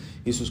anciano,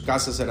 y sus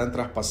casas serán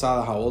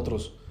traspasadas a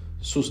otros,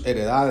 sus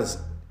heredades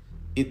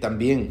y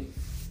también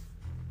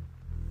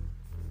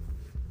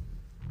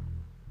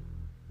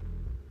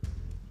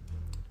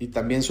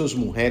sus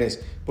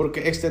mujeres,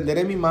 porque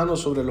extenderé mi mano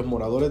sobre los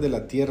moradores de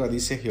la tierra,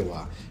 dice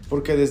Jehová,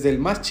 porque desde el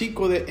más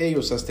chico de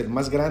ellos hasta el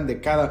más grande,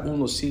 cada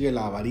uno sigue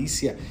la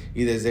avaricia,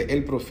 y desde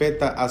el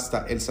profeta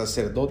hasta el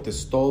sacerdote,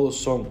 todos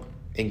son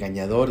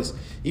engañadores,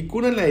 y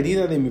curan la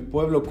herida de mi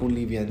pueblo con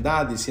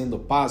liviandad,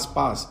 diciendo paz,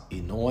 paz,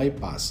 y no hay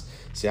paz.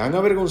 ¿Se han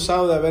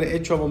avergonzado de haber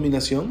hecho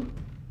abominación?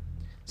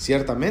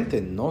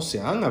 Ciertamente no se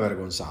han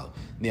avergonzado,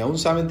 ni aún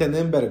saben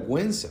tener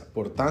vergüenza,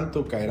 por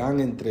tanto caerán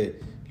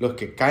entre los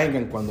que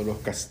caigan cuando los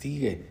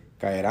castigue,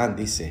 caerán,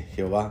 dice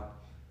Jehová.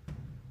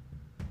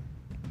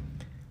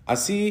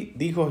 Así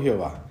dijo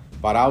Jehová: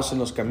 paraos en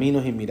los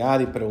caminos y mirad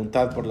y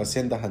preguntad por las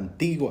sendas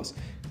antiguas,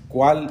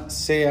 cuál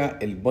sea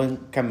el buen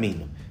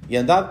camino, y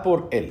andad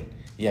por él,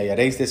 y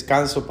hallaréis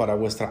descanso para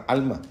vuestra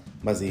alma.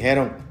 Mas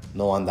dijeron: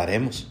 no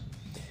andaremos.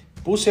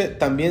 Puse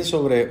también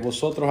sobre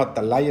vosotros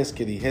atalayas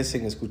que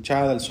dijesen: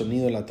 escuchad el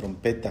sonido de la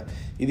trompeta.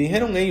 Y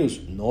dijeron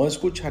ellos: no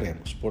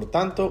escucharemos. Por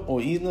tanto,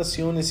 oíd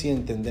naciones y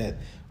entended,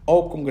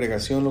 oh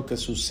congregación, lo que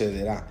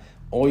sucederá.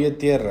 Oye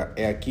tierra,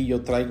 he aquí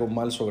yo traigo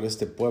mal sobre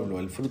este pueblo,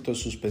 el fruto de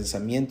sus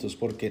pensamientos,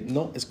 porque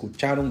no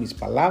escucharon mis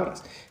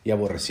palabras y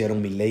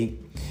aborrecieron mi ley.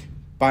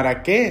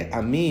 ¿Para qué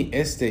a mí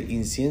este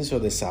incienso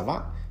de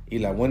Sabá y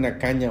la buena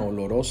caña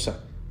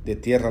olorosa de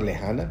tierra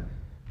lejana?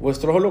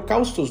 Vuestros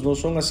holocaustos no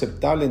son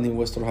aceptables, ni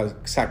vuestros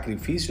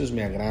sacrificios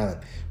me agradan.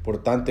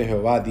 Por tanto,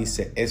 Jehová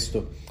dice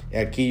esto: he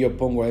aquí yo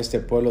pongo a este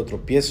pueblo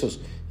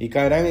tropiezos, y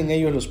caerán en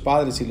ellos los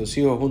padres y los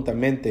hijos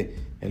juntamente,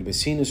 el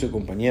vecino y su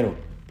compañero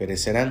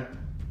perecerán.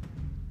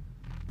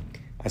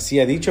 Así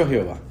ha dicho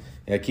Jehová: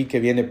 he aquí que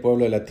viene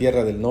pueblo de la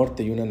tierra del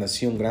norte, y una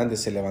nación grande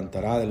se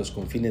levantará de los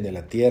confines de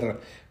la tierra.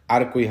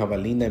 Arco y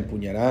jabalina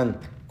empuñarán,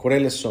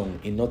 crueles son,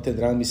 y no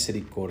tendrán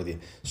misericordia.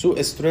 Su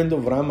estruendo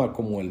brama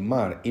como el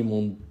mar, y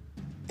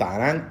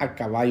montarán a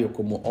caballo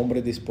como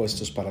hombres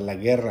dispuestos para la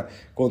guerra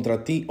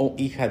contra ti, oh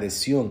hija de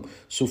Sión.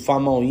 Su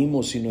fama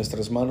oímos y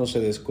nuestras manos se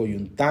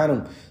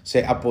descoyuntaron.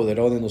 Se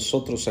apoderó de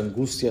nosotros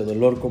angustia,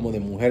 dolor como de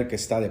mujer que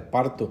está de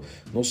parto.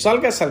 No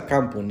salgas al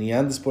campo ni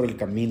andes por el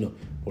camino,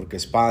 porque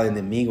espada de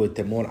enemigo y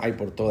temor hay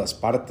por todas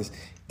partes.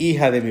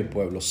 Hija de mi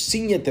pueblo,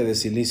 cíñete de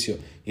cilicio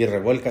y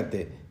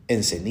revuélcate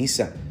en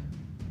ceniza.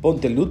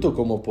 Ponte luto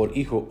como por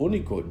hijo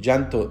único,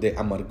 llanto de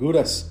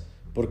amarguras,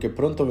 porque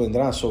pronto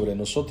vendrá sobre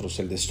nosotros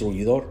el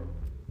destruidor.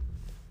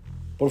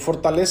 Por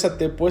fortaleza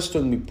te he puesto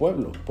en mi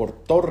pueblo, por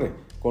torre.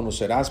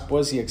 Conocerás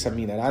pues y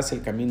examinarás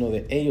el camino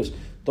de ellos.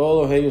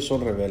 Todos ellos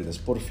son rebeldes,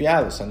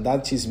 porfiados,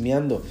 andad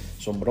chismeando,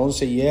 son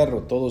bronce y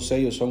hierro, todos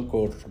ellos son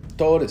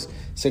corruptores.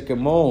 Se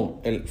quemó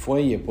el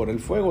fuelle, por el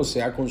fuego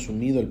se ha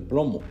consumido el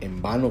plomo,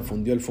 en vano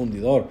fundió el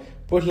fundidor,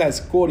 pues la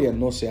escoria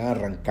no se ha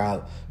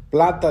arrancado.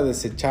 Plata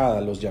desechada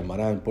los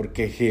llamarán,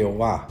 porque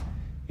Jehová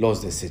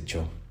los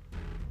desechó.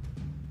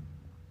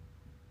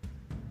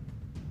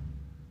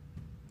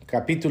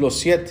 Capítulo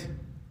 7.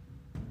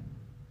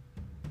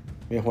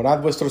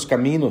 Mejorad vuestros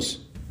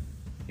caminos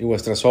y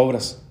vuestras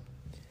obras.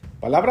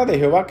 Palabra de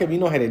Jehová que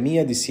vino a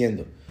Jeremías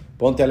diciendo: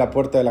 ponte a la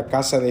puerta de la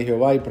casa de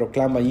Jehová y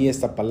proclama allí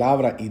esta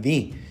palabra y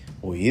di: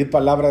 oíd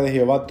palabra de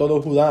Jehová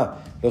todo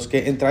Judá, los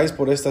que entráis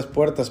por estas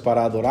puertas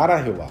para adorar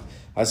a Jehová.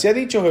 Así ha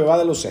dicho Jehová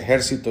de los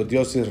ejércitos,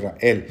 Dios de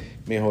Israel: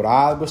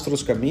 mejorad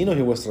vuestros caminos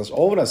y vuestras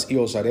obras, y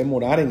os haré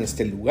morar en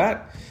este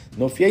lugar.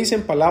 No fiéis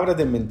en palabras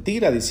de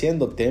mentira,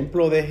 diciendo: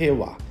 templo de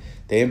Jehová,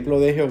 templo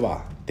de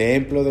Jehová,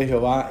 templo de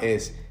Jehová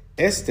es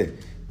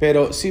este.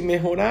 Pero si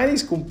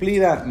mejoráis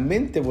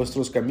cumplidamente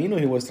vuestros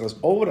caminos y vuestras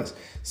obras,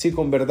 si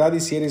con verdad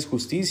hiciereis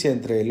justicia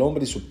entre el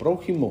hombre y su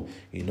prójimo,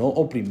 y no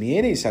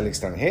oprimiereis al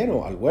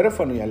extranjero, al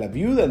huérfano y a la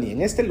viuda, ni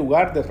en este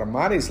lugar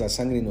derramareis la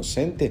sangre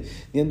inocente,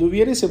 ni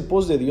anduviereis en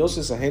pos de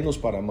dioses ajenos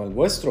para mal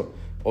vuestro,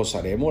 os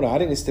haré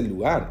morar en este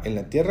lugar, en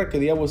la tierra que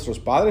di a vuestros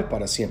padres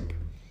para siempre.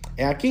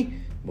 He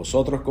aquí,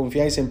 vosotros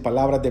confiáis en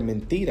palabras de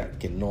mentira,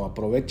 que no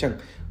aprovechan,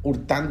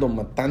 hurtando,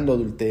 matando,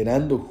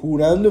 adulterando,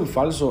 jurando en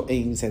falso e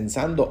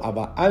incensando a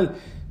Baal,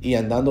 y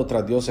andando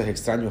tras dioses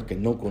extraños que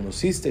no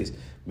conocisteis.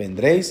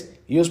 Vendréis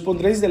y os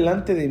pondréis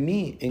delante de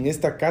mí en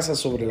esta casa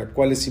sobre la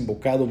cual es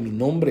invocado mi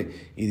nombre,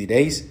 y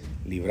diréis: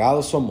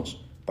 librados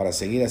somos para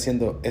seguir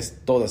haciendo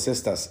todas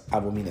estas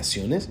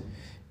abominaciones.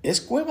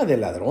 ¿Es cueva de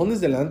ladrones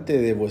delante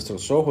de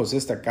vuestros ojos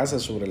esta casa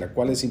sobre la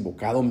cual es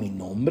invocado mi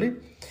nombre?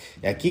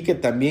 Y aquí que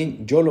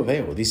también yo lo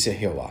veo, dice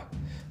Jehová.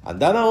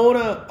 Andad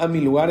ahora a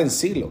mi lugar en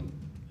Silo,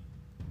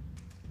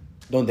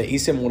 donde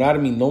hice morar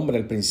mi nombre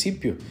al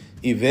principio,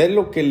 y ved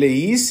lo que le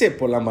hice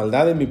por la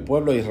maldad de mi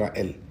pueblo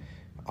Israel.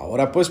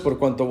 Ahora pues, por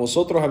cuanto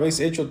vosotros habéis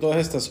hecho todas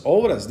estas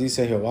obras,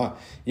 dice Jehová,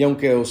 y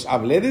aunque os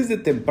hablé desde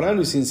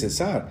temprano y sin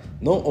cesar,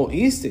 no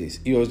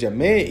oísteis, y os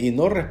llamé y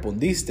no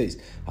respondisteis,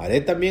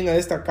 haré también a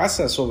esta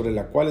casa sobre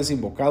la cual es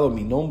invocado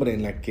mi nombre,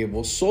 en la que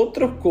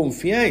vosotros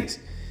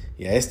confiáis,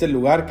 y a este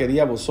lugar que di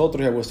a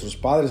vosotros y a vuestros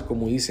padres,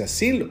 como hice a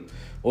Silo.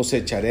 Os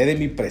echaré de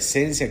mi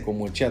presencia,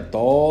 como eché a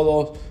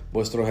todos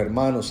vuestros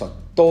hermanos, a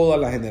toda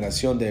la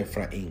generación de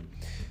Efraín.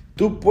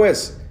 Tú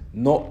pues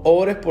no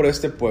ores por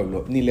este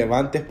pueblo, ni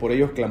levantes por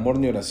ellos clamor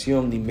ni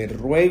oración, ni me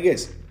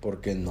ruegues,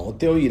 porque no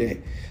te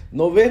oiré.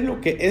 ¿No ves lo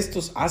que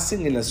estos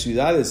hacen en las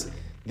ciudades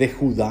de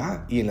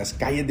Judá y en las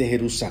calles de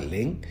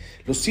Jerusalén?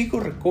 Los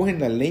hijos recogen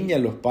la leña,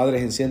 los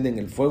padres encienden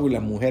el fuego y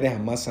las mujeres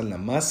amasan la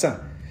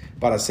masa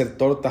para hacer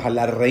tortas a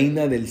la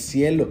reina del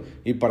cielo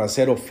y para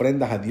hacer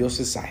ofrendas a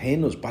dioses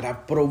ajenos,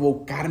 para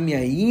provocarme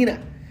a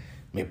ira.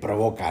 ¿Me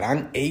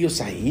provocarán ellos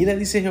a ira?,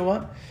 dice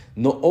Jehová.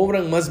 ¿No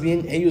obran más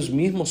bien ellos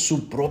mismos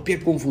su propia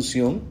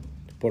confusión?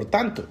 Por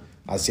tanto,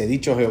 así ha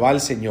dicho Jehová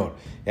el Señor: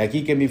 he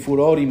aquí que mi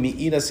furor y mi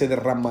ira se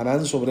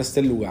derramarán sobre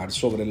este lugar,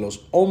 sobre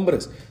los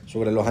hombres,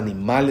 sobre los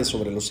animales,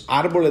 sobre los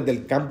árboles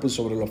del campo y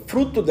sobre los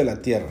frutos de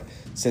la tierra.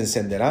 Se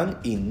encenderán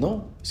y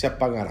no se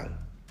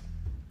apagarán.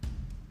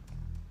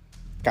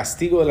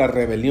 Castigo de la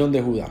rebelión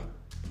de Judá.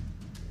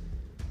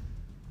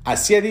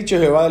 Así ha dicho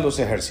Jehová de los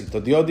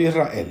ejércitos, Dios de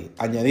Israel: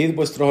 añadid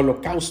vuestros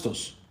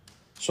holocaustos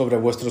sobre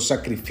vuestros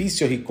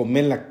sacrificios y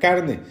comed la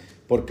carne,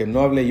 porque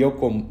no hablé yo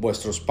con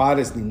vuestros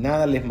padres, ni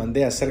nada les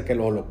mandé acerca de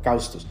los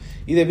holocaustos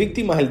y de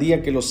víctimas el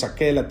día que los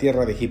saqué de la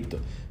tierra de Egipto.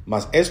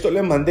 Mas esto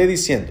les mandé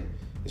diciendo: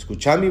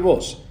 escuchad mi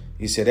voz,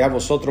 y seré a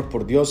vosotros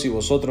por Dios, y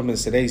vosotros me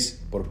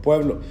seréis por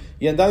pueblo,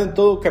 y andad en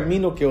todo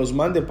camino que os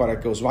mande para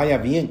que os vaya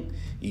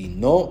bien. Y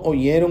no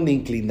oyeron ni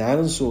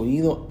inclinaron su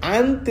oído,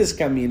 antes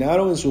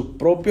caminaron en sus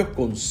propios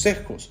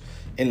consejos,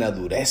 en la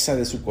dureza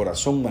de su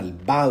corazón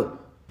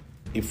malvado,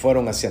 y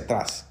fueron hacia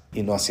atrás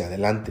y no hacia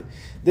adelante.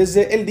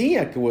 Desde el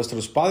día que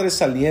vuestros padres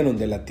salieron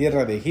de la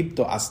tierra de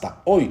Egipto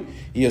hasta hoy,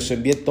 y os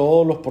envié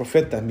todos los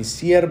profetas, mis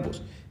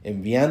siervos,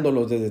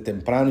 enviándolos desde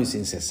temprano y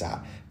sin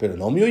cesar. Pero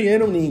no me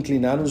oyeron ni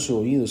inclinaron su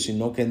oído,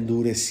 sino que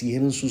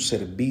endurecieron su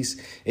cerviz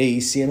e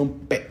hicieron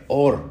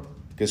peor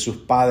que sus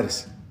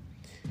padres.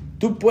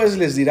 Tú pues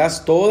les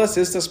dirás todas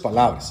estas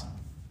palabras,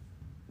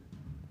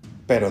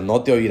 pero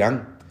no te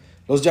oirán.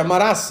 Los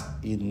llamarás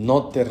y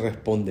no te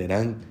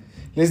responderán.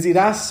 Les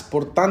dirás,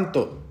 por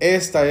tanto,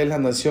 esta es la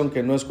nación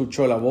que no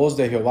escuchó la voz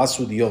de Jehová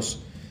su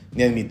Dios,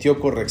 ni admitió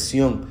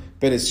corrección,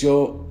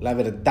 pereció la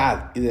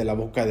verdad y de la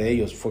boca de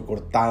ellos fue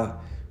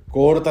cortada.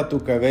 Corta tu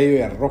cabello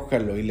y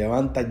arrójalo y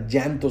levanta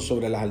llanto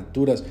sobre las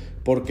alturas,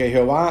 porque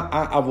Jehová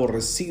ha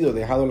aborrecido,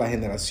 dejado la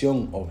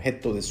generación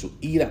objeto de su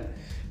ira.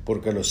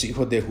 Porque los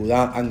hijos de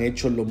Judá han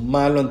hecho lo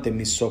malo ante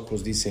mis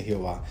ojos, dice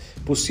Jehová.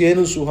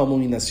 Pusieron sus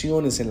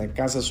abominaciones en la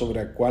casa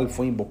sobre la cual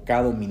fue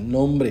invocado mi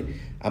nombre,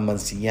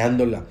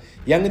 amancillándola.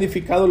 Y han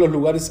edificado los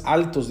lugares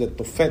altos de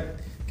Tofet,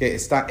 que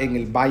está en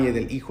el valle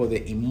del hijo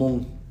de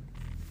Himón,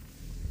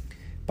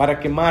 para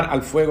quemar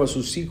al fuego a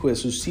sus hijos y a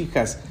sus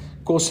hijas,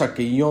 cosa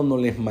que yo no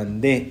les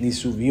mandé, ni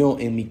subió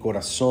en mi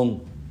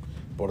corazón.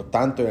 Por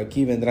tanto, de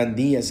aquí vendrán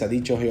días, ha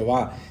dicho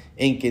Jehová,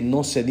 en que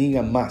no se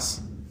diga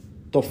más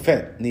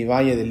Tofet, ni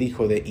valle del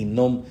hijo de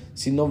Hinnom,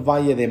 sino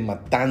valle de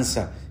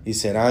matanza, y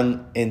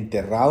serán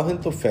enterrados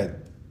en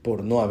Tofet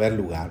por no haber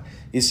lugar.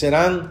 Y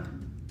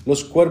serán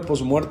los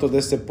cuerpos muertos de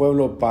este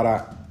pueblo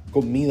para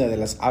comida de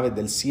las aves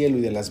del cielo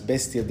y de las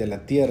bestias de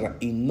la tierra,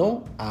 y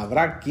no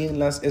habrá quien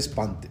las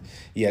espante.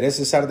 Y haré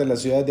cesar de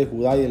las ciudades de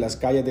Judá y de las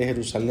calles de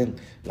Jerusalén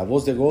la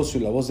voz de gozo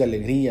y la voz de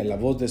alegría, la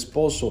voz de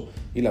esposo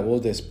y la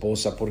voz de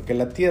esposa, porque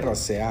la tierra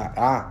se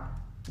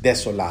hará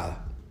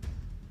desolada.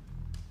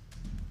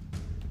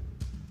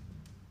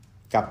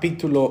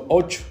 Capítulo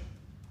 8.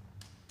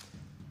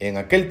 En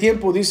aquel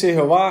tiempo, dice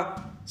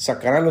Jehová,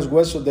 sacarán los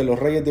huesos de los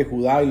reyes de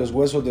Judá y los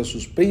huesos de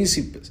sus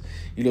príncipes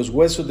y los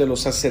huesos de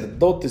los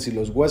sacerdotes y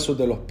los huesos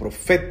de los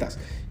profetas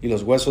y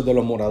los huesos de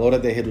los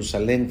moradores de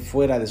Jerusalén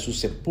fuera de sus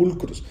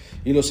sepulcros,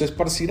 y los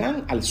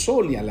esparcirán al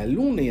sol y a la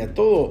luna y a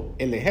todo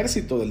el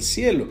ejército del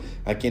cielo,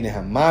 a quienes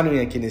amaron y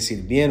a quienes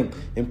sirvieron,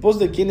 en pos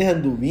de quienes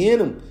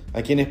anduvieron,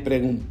 a quienes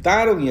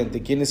preguntaron y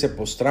ante quienes se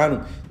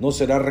postraron. No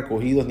serán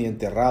recogidos ni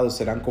enterrados,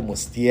 serán como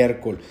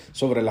estiércol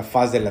sobre la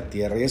faz de la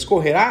tierra. Y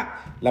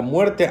escogerá la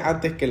muerte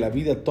antes que la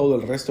vida todo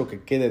el resto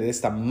que quede de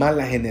esta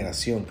mala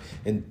generación,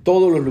 en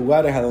todos los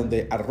lugares a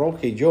donde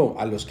arroje yo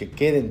a los que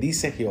queden,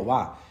 dice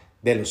Jehová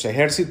de los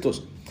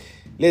ejércitos.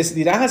 Les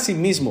dirás a sí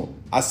mismo: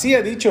 así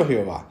ha dicho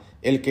Jehová,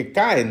 el que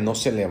cae no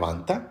se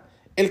levanta,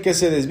 el que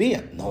se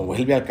desvía no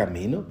vuelve al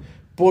camino.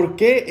 ¿Por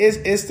qué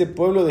es este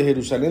pueblo de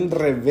Jerusalén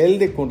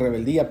rebelde con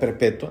rebeldía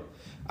perpetua?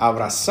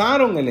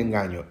 Abrazaron el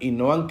engaño y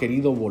no han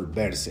querido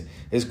volverse.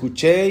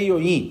 Escuché y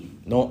oí,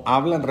 no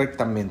hablan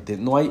rectamente.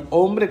 No hay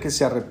hombre que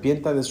se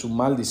arrepienta de su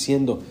mal,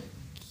 diciendo: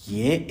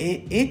 ¿qué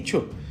he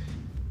hecho?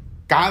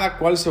 Cada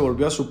cual se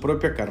volvió a su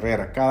propia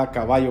carrera, cada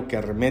caballo que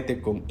arremete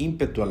con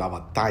ímpetu a la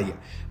batalla.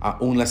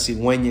 Aún la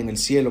cigüeña en el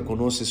cielo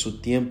conoce su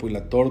tiempo, y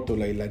la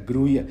tórtola y la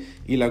grulla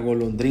y la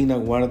golondrina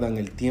guardan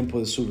el tiempo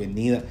de su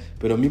venida,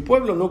 pero mi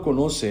pueblo no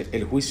conoce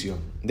el juicio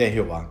de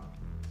Jehová.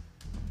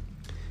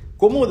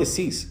 ¿Cómo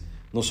decís?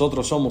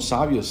 Nosotros somos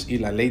sabios y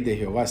la ley de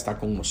Jehová está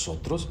con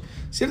nosotros.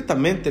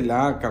 Ciertamente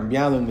la ha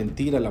cambiado en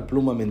mentira la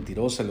pluma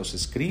mentirosa de los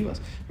escribas.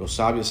 Los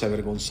sabios se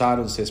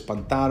avergonzaron, se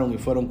espantaron y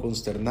fueron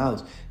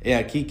consternados. He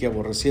aquí que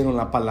aborrecieron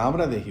la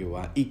palabra de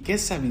Jehová. ¿Y qué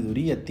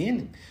sabiduría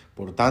tienen?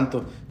 Por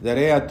tanto,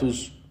 daré a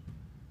tus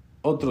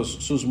otros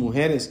sus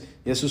mujeres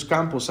y a sus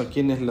campos a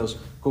quienes los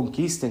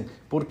conquisten,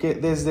 porque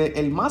desde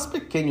el más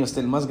pequeño hasta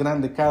el más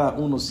grande cada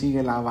uno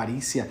sigue la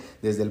avaricia,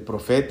 desde el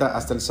profeta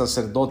hasta el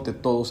sacerdote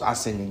todos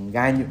hacen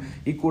engaño,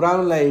 y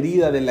curaron la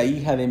herida de la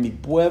hija de mi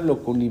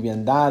pueblo con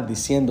liviandad,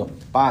 diciendo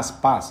paz,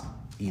 paz,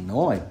 y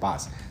no hay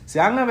paz. Se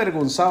han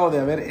avergonzado de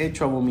haber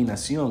hecho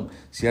abominación,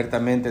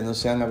 ciertamente no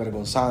se han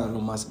avergonzado en lo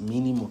más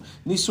mínimo,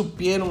 ni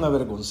supieron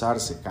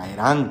avergonzarse.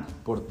 Caerán,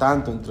 por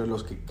tanto, entre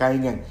los que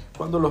caigan.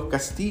 Cuando los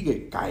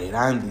castigue,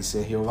 caerán,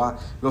 dice Jehová.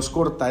 Los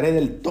cortaré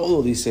del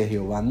todo, dice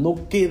Jehová.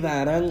 No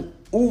quedarán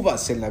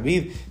uvas en la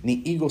vid,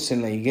 ni higos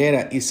en la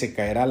higuera, y se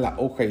caerá la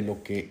hoja, y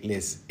lo que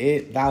les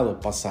he dado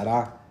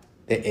pasará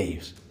de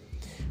ellos.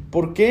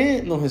 ¿Por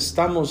qué nos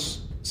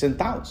estamos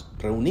sentados,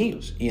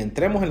 reunidos, y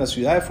entremos en las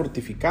ciudades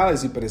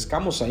fortificadas y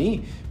perezcamos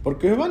ahí?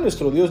 Porque Jehová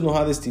nuestro Dios nos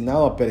ha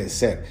destinado a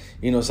perecer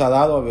y nos ha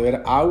dado a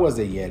beber aguas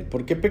de hiel,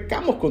 porque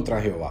pecamos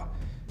contra Jehová.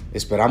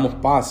 Esperamos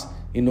paz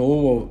y no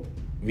hubo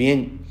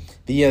bien,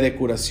 día de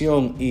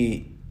curación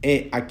y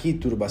he aquí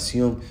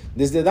turbación.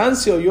 Desde Dan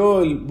se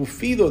oyó el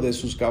bufido de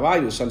sus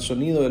caballos, al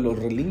sonido de los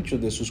relinchos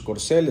de sus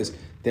corceles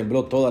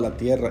tembló toda la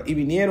tierra, y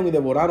vinieron y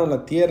devoraron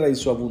la tierra y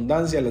su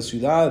abundancia, a la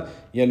ciudad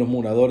y a los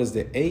moradores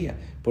de ella.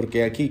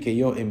 Porque aquí que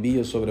yo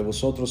envío sobre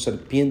vosotros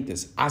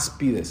serpientes,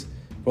 áspides,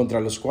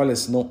 contra los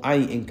cuales no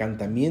hay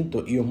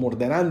encantamiento, y os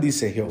morderán,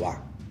 dice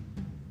Jehová.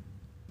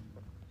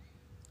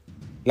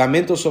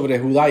 Lamento sobre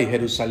Judá y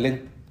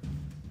Jerusalén.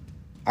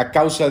 A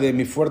causa de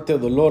mi fuerte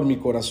dolor, mi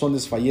corazón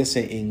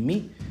desfallece en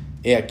mí.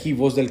 He aquí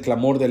voz del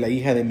clamor de la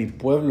hija de mi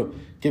pueblo,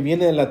 que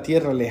viene de la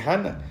tierra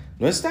lejana.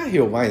 ¿No está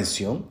Jehová en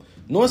Sión?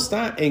 ¿No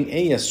está en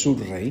ella su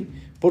rey?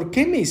 ¿Por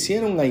qué me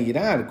hicieron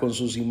airar con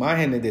sus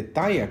imágenes de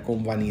talla,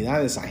 con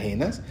vanidades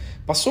ajenas?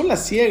 Pasó la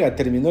siega,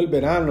 terminó el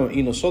verano,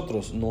 y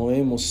nosotros no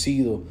hemos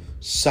sido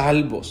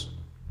salvos.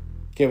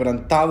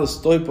 Quebrantado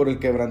estoy por el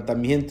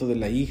quebrantamiento de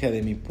la hija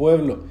de mi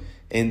pueblo.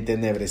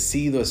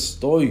 Entenebrecido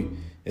estoy,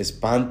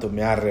 espanto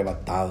me ha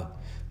arrebatado.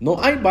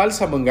 ¿No hay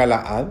bálsamo en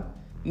Galaad?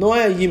 ¿No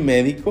hay allí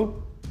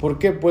médico? ¿Por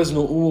qué pues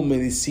no hubo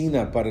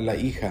medicina para la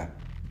hija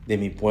de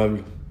mi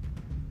pueblo?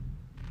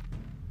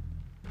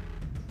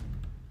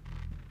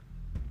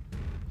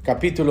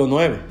 Capítulo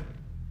 9.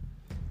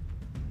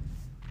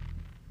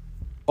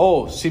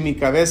 Oh, si mi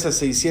cabeza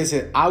se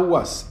hiciese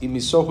aguas y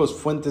mis ojos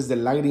fuentes de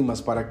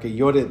lágrimas, para que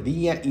llore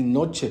día y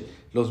noche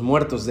los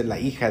muertos de la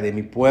hija de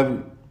mi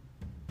pueblo.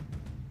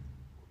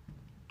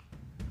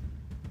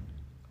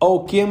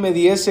 Oh, ¿quién me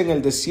diese en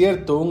el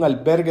desierto un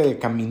albergue de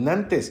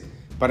caminantes,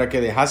 para que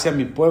dejase a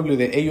mi pueblo y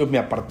de ellos me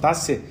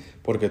apartase?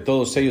 Porque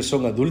todos ellos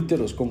son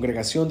adúlteros,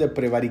 congregación de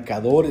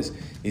prevaricadores.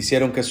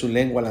 Hicieron que su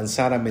lengua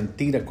lanzara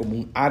mentira como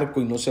un arco,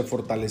 y no se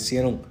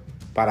fortalecieron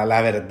para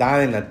la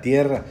verdad en la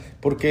tierra,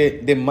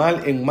 porque de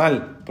mal en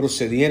mal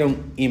procedieron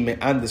y me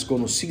han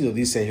desconocido,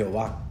 dice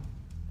Jehová.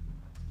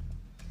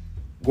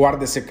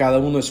 Guárdese cada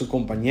uno de su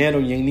compañero,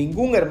 y en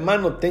ningún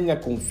hermano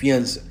tenga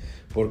confianza,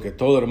 porque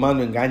todo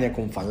hermano engaña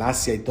con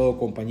falacia, y todo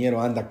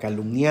compañero anda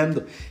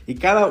calumniando, y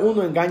cada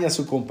uno engaña a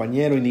su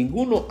compañero, y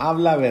ninguno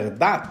habla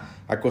verdad.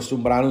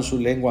 Acostumbraron su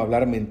lengua a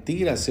hablar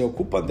mentiras, se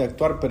ocupan de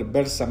actuar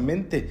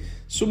perversamente.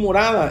 Su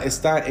morada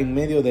está en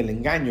medio del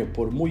engaño,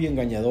 por muy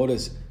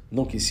engañadores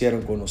no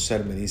quisieron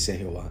conocerme, dice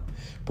Jehová.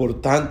 Por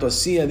tanto,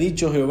 así ha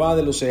dicho Jehová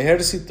de los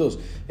ejércitos: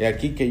 he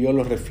aquí que yo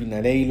los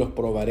refinaré y los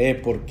probaré,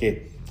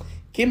 porque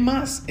 ¿qué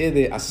más he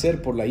de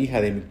hacer por la hija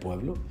de mi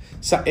pueblo?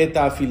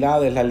 Saeta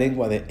afilada es la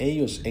lengua de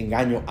ellos,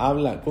 engaño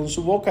habla, con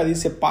su boca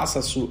dice paz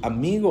a su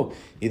amigo,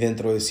 y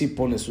dentro de sí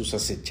pone sus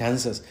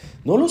acechanzas.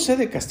 No los he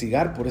de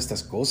castigar por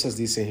estas cosas,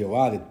 dice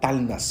Jehová, de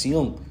tal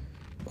nación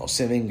no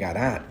se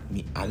vengará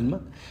mi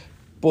alma.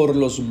 Por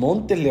los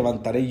montes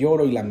levantaré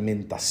lloro y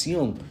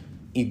lamentación,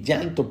 y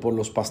llanto por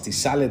los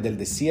pastizales del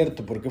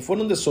desierto, porque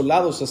fueron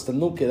desolados hasta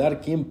no quedar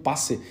quien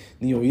pase,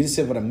 ni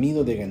oírse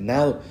bramido de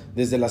ganado.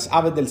 Desde las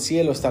aves del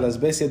cielo hasta las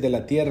bestias de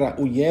la tierra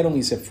huyeron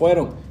y se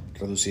fueron.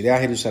 Reduciré a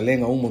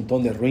Jerusalén a un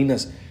montón de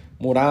ruinas,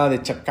 morada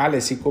de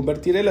chacales, y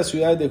convertiré las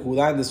ciudades de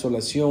Judá en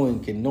desolación, en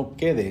que no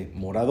quede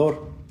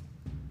morador.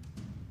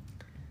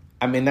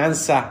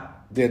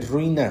 Amenaza de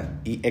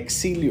ruina y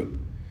exilio.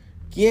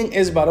 ¿Quién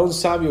es varón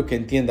sabio que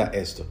entienda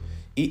esto?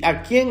 ¿Y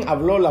a quién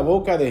habló la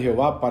boca de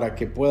Jehová para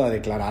que pueda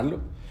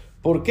declararlo?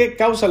 ¿Por qué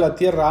causa la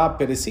tierra ha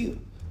perecido?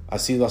 Ha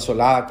sido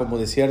asolada como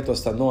desierto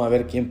hasta no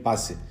haber quien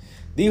pase.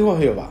 Dijo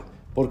Jehová: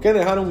 ¿por qué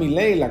dejaron mi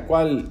ley, la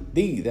cual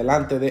di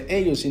delante de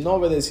ellos, y no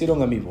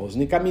obedecieron a mi voz,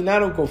 ni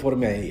caminaron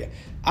conforme a ella?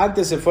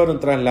 Antes se fueron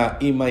tras la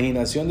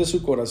imaginación de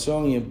su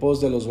corazón y en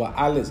pos de los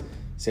Baales,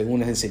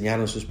 según les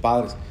enseñaron sus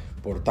padres.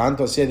 Por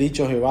tanto, así ha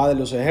dicho Jehová de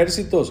los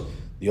ejércitos,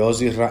 Dios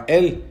de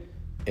Israel: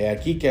 he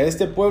aquí que a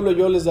este pueblo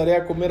yo les daré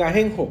a comer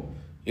ajenjo,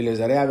 y les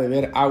daré a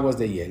beber aguas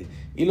de hiel,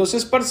 y los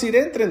esparciré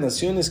entre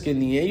naciones que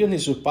ni ellos ni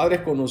sus padres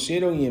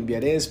conocieron, y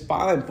enviaré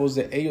espada en pos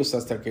de ellos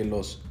hasta que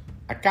los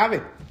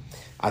acabe.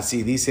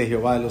 Así dice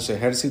Jehová de los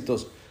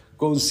ejércitos: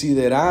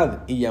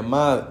 considerad y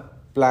llamad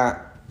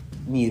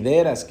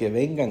plañideras que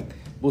vengan,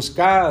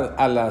 buscad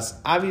a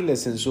las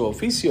hábiles en su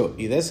oficio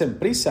y desen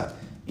prisa,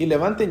 y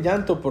levanten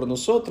llanto por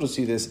nosotros,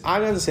 y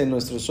desháganse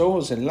nuestros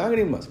ojos en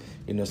lágrimas,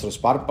 y nuestros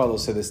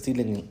párpados se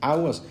destilen en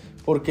aguas,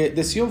 porque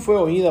de Sión fue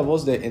oída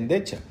voz de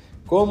endecha.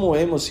 Cómo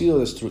hemos sido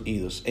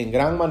destruidos, en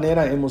gran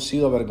manera hemos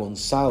sido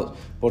avergonzados,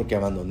 porque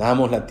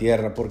abandonamos la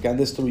tierra, porque han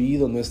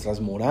destruido nuestras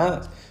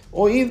moradas.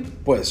 Oíd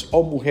pues,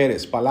 oh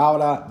mujeres,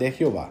 palabra de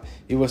Jehová,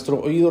 y vuestro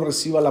oído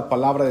reciba la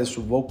palabra de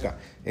su boca.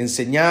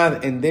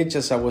 Enseñad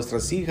endechas a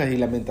vuestras hijas, y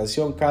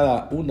lamentación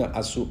cada una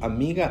a su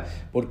amiga,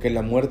 porque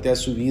la muerte ha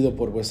subido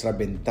por vuestras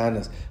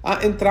ventanas.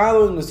 Ha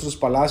entrado en nuestros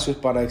palacios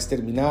para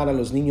exterminar a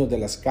los niños de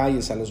las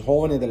calles, a los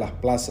jóvenes de las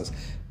plazas.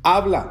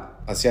 Habla,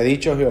 así ha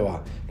dicho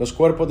Jehová: los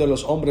cuerpos de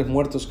los hombres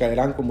muertos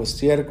caerán como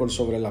estiércol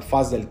sobre la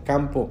faz del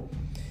campo,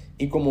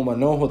 y como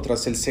manojo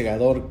tras el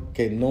segador,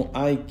 que no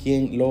hay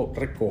quien lo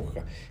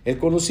recoja. El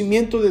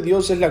conocimiento de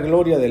Dios es la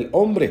gloria del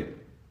hombre.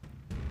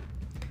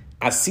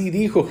 Así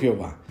dijo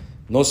Jehová: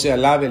 no se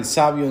alabe el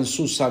sabio en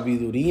su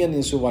sabiduría, ni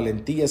en su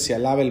valentía se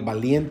alabe el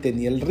valiente,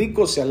 ni el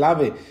rico se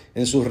alabe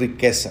en sus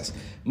riquezas.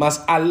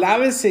 Mas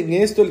alábese en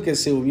esto el que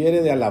se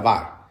hubiere de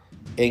alabar,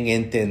 en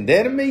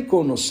entenderme y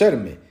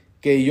conocerme,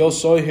 que yo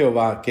soy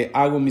Jehová, que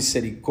hago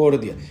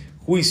misericordia,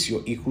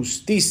 juicio y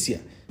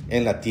justicia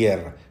en la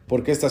tierra,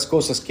 porque estas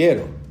cosas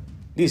quiero,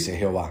 dice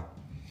Jehová.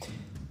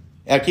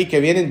 Aquí que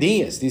vienen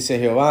días, dice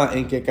Jehová,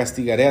 en que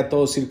castigaré a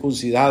todo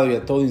circuncidado y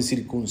a todo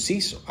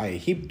incircunciso, a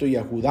Egipto y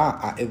a Judá,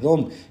 a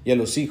Edom y a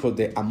los hijos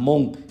de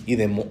Amón y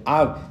de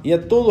Moab, y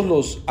a todos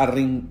los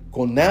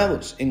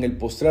arrinconados en el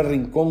postrer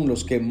rincón,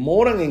 los que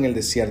moran en el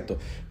desierto,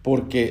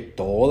 porque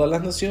todas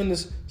las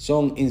naciones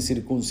son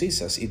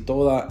incircuncisas y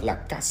toda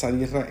la casa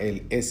de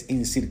Israel es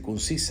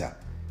incircuncisa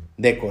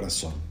de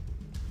corazón.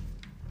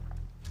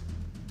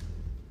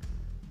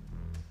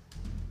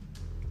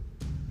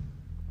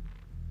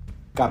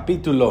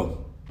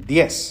 Capítulo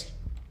 10.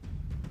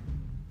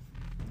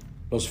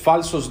 Los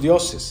falsos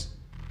dioses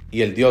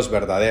y el Dios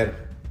verdadero.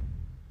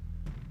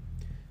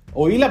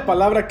 Oí la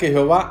palabra que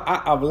Jehová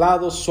ha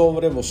hablado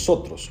sobre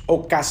vosotros,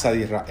 oh casa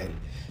de Israel.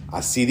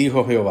 Así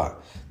dijo Jehová: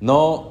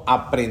 no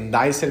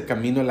aprendáis el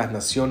camino de las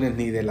naciones,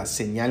 ni de las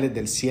señales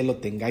del cielo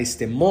tengáis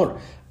temor,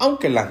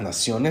 aunque las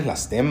naciones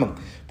las teman,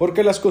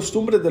 porque las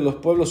costumbres de los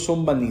pueblos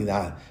son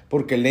vanidad,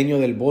 porque el leño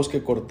del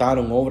bosque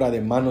cortaron, obra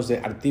de manos de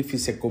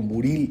artífice, con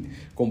buril,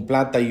 con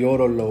plata y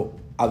oro lo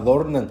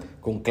adornan,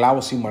 con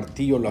clavos y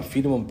martillo lo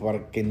afirman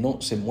para que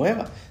no se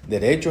mueva.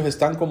 Derechos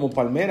están como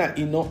palmera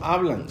y no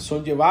hablan,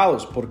 son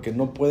llevados porque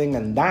no pueden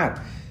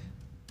andar.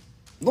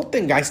 No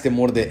tengáis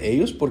temor de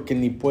ellos, porque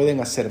ni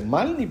pueden hacer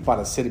mal ni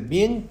para hacer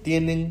bien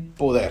tienen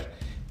poder.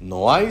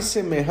 No hay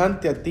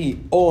semejante a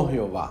ti, oh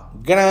Jehová.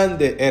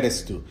 Grande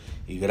eres tú,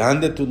 y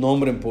grande tu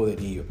nombre en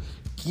poderío.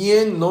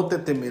 ¿Quién no te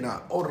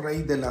temerá, oh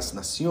Rey de las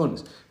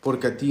naciones?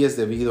 Porque a ti es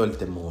debido el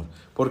temor.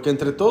 Porque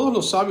entre todos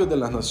los sabios de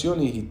las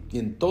naciones y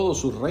en todos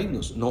sus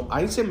reinos no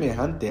hay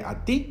semejante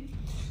a ti.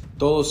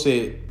 Todos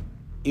se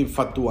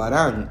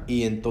infatuarán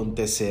y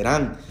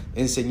entontecerán.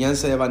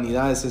 Enseñanza de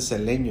vanidades es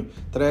el leño.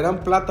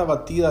 Traerán plata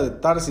batida de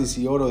Tarsis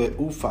y oro de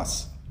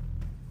Ufas,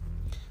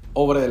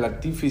 obra del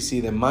artífice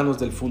y de manos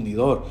del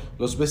fundidor.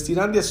 Los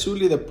vestirán de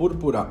azul y de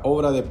púrpura,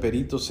 obra de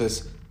peritos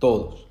es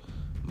todos.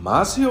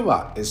 Mas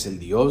Jehová es el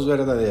Dios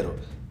verdadero.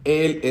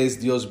 Él es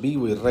Dios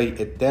vivo y Rey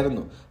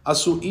eterno. A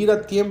su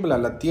ira tiembla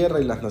la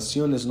tierra, y las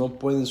naciones no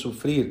pueden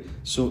sufrir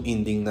su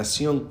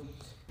indignación.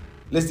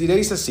 Les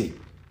diréis así: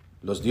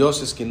 los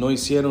dioses que no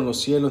hicieron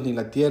los cielos ni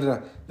la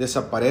tierra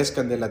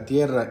desaparezcan de la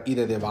tierra y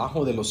de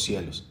debajo de los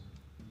cielos.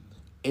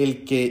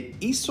 El que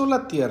hizo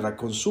la tierra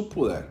con su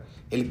poder,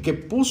 el que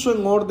puso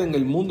en orden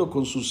el mundo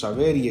con su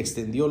saber y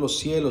extendió los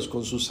cielos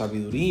con su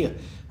sabiduría,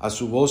 a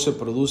su voz se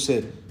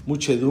produce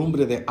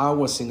muchedumbre de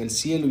aguas en el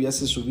cielo y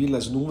hace subir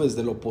las nubes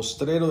de lo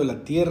postrero de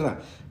la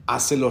tierra,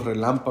 hace los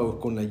relámpagos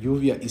con la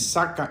lluvia y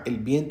saca el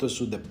viento de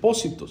sus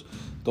depósitos.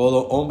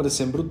 Todo hombre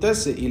se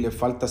embrutece y le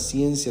falta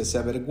ciencia, se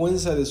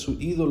avergüenza de su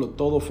ídolo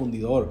todo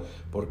fundidor,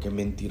 porque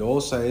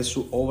mentirosa es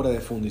su obra de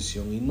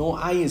fundición y no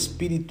hay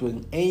espíritu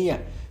en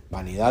ella.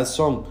 Vanidad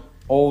son,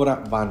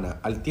 obra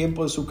vana, al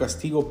tiempo de su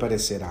castigo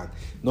perecerán.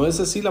 No es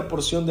así la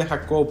porción de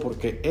Jacob,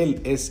 porque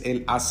él es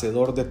el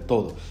hacedor de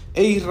todo,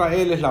 e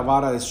Israel es la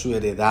vara de su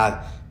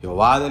heredad.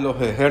 Jehová de los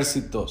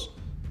ejércitos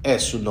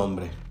es su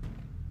nombre.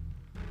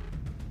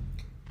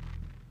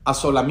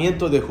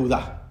 Asolamiento de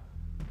Judá.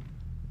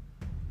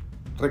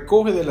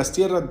 Recoge de las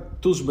tierras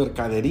tus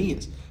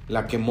mercaderías,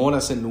 la que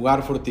moras en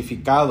lugar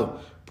fortificado,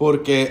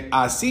 porque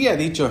así ha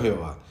dicho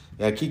Jehová.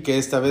 He aquí que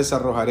esta vez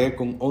arrojaré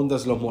con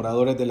ondas los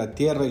moradores de la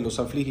tierra y los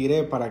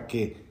afligiré para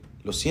que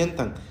lo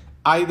sientan.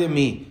 Ay de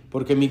mí,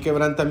 porque mi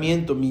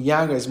quebrantamiento, mi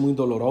llaga es muy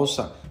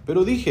dolorosa.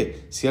 Pero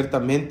dije: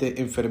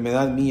 ciertamente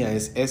enfermedad mía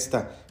es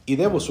esta, y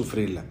debo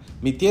sufrirla.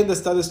 Mi tienda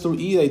está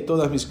destruida y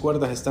todas mis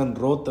cuerdas están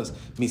rotas.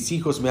 Mis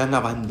hijos me han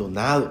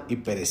abandonado y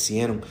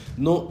perecieron.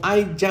 No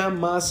hay ya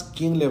más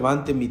quien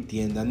levante mi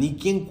tienda, ni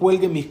quien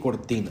cuelgue mis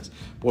cortinas,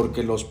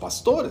 porque los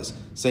pastores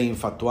se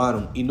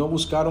infatuaron y no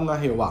buscaron a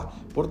Jehová.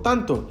 Por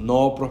tanto,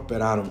 no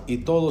prosperaron y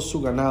todo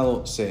su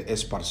ganado se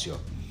esparció.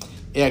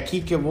 He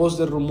aquí que voz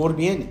de rumor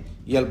viene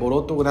y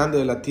alboroto grande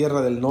de la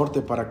tierra del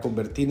norte para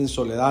convertir en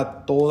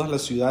soledad todas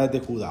las ciudades de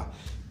Judá,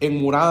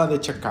 en morada de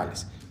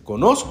chacales.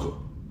 Conozco,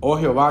 oh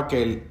Jehová,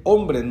 que el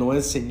hombre no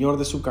es señor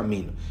de su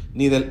camino,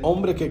 ni del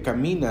hombre que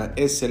camina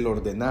es el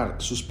ordenar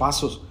sus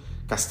pasos.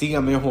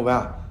 Castígame, oh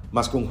Jehová,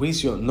 mas con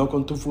juicio, no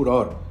con tu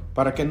furor,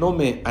 para que no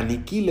me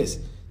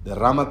aniquiles.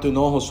 Derrama tu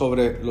enojo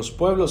sobre los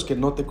pueblos que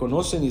no te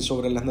conocen y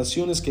sobre las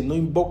naciones que no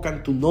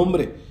invocan tu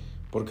nombre,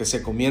 porque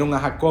se comieron a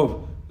Jacob,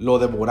 lo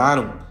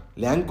devoraron,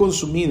 le han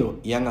consumido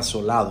y han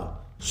asolado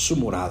su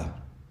morada.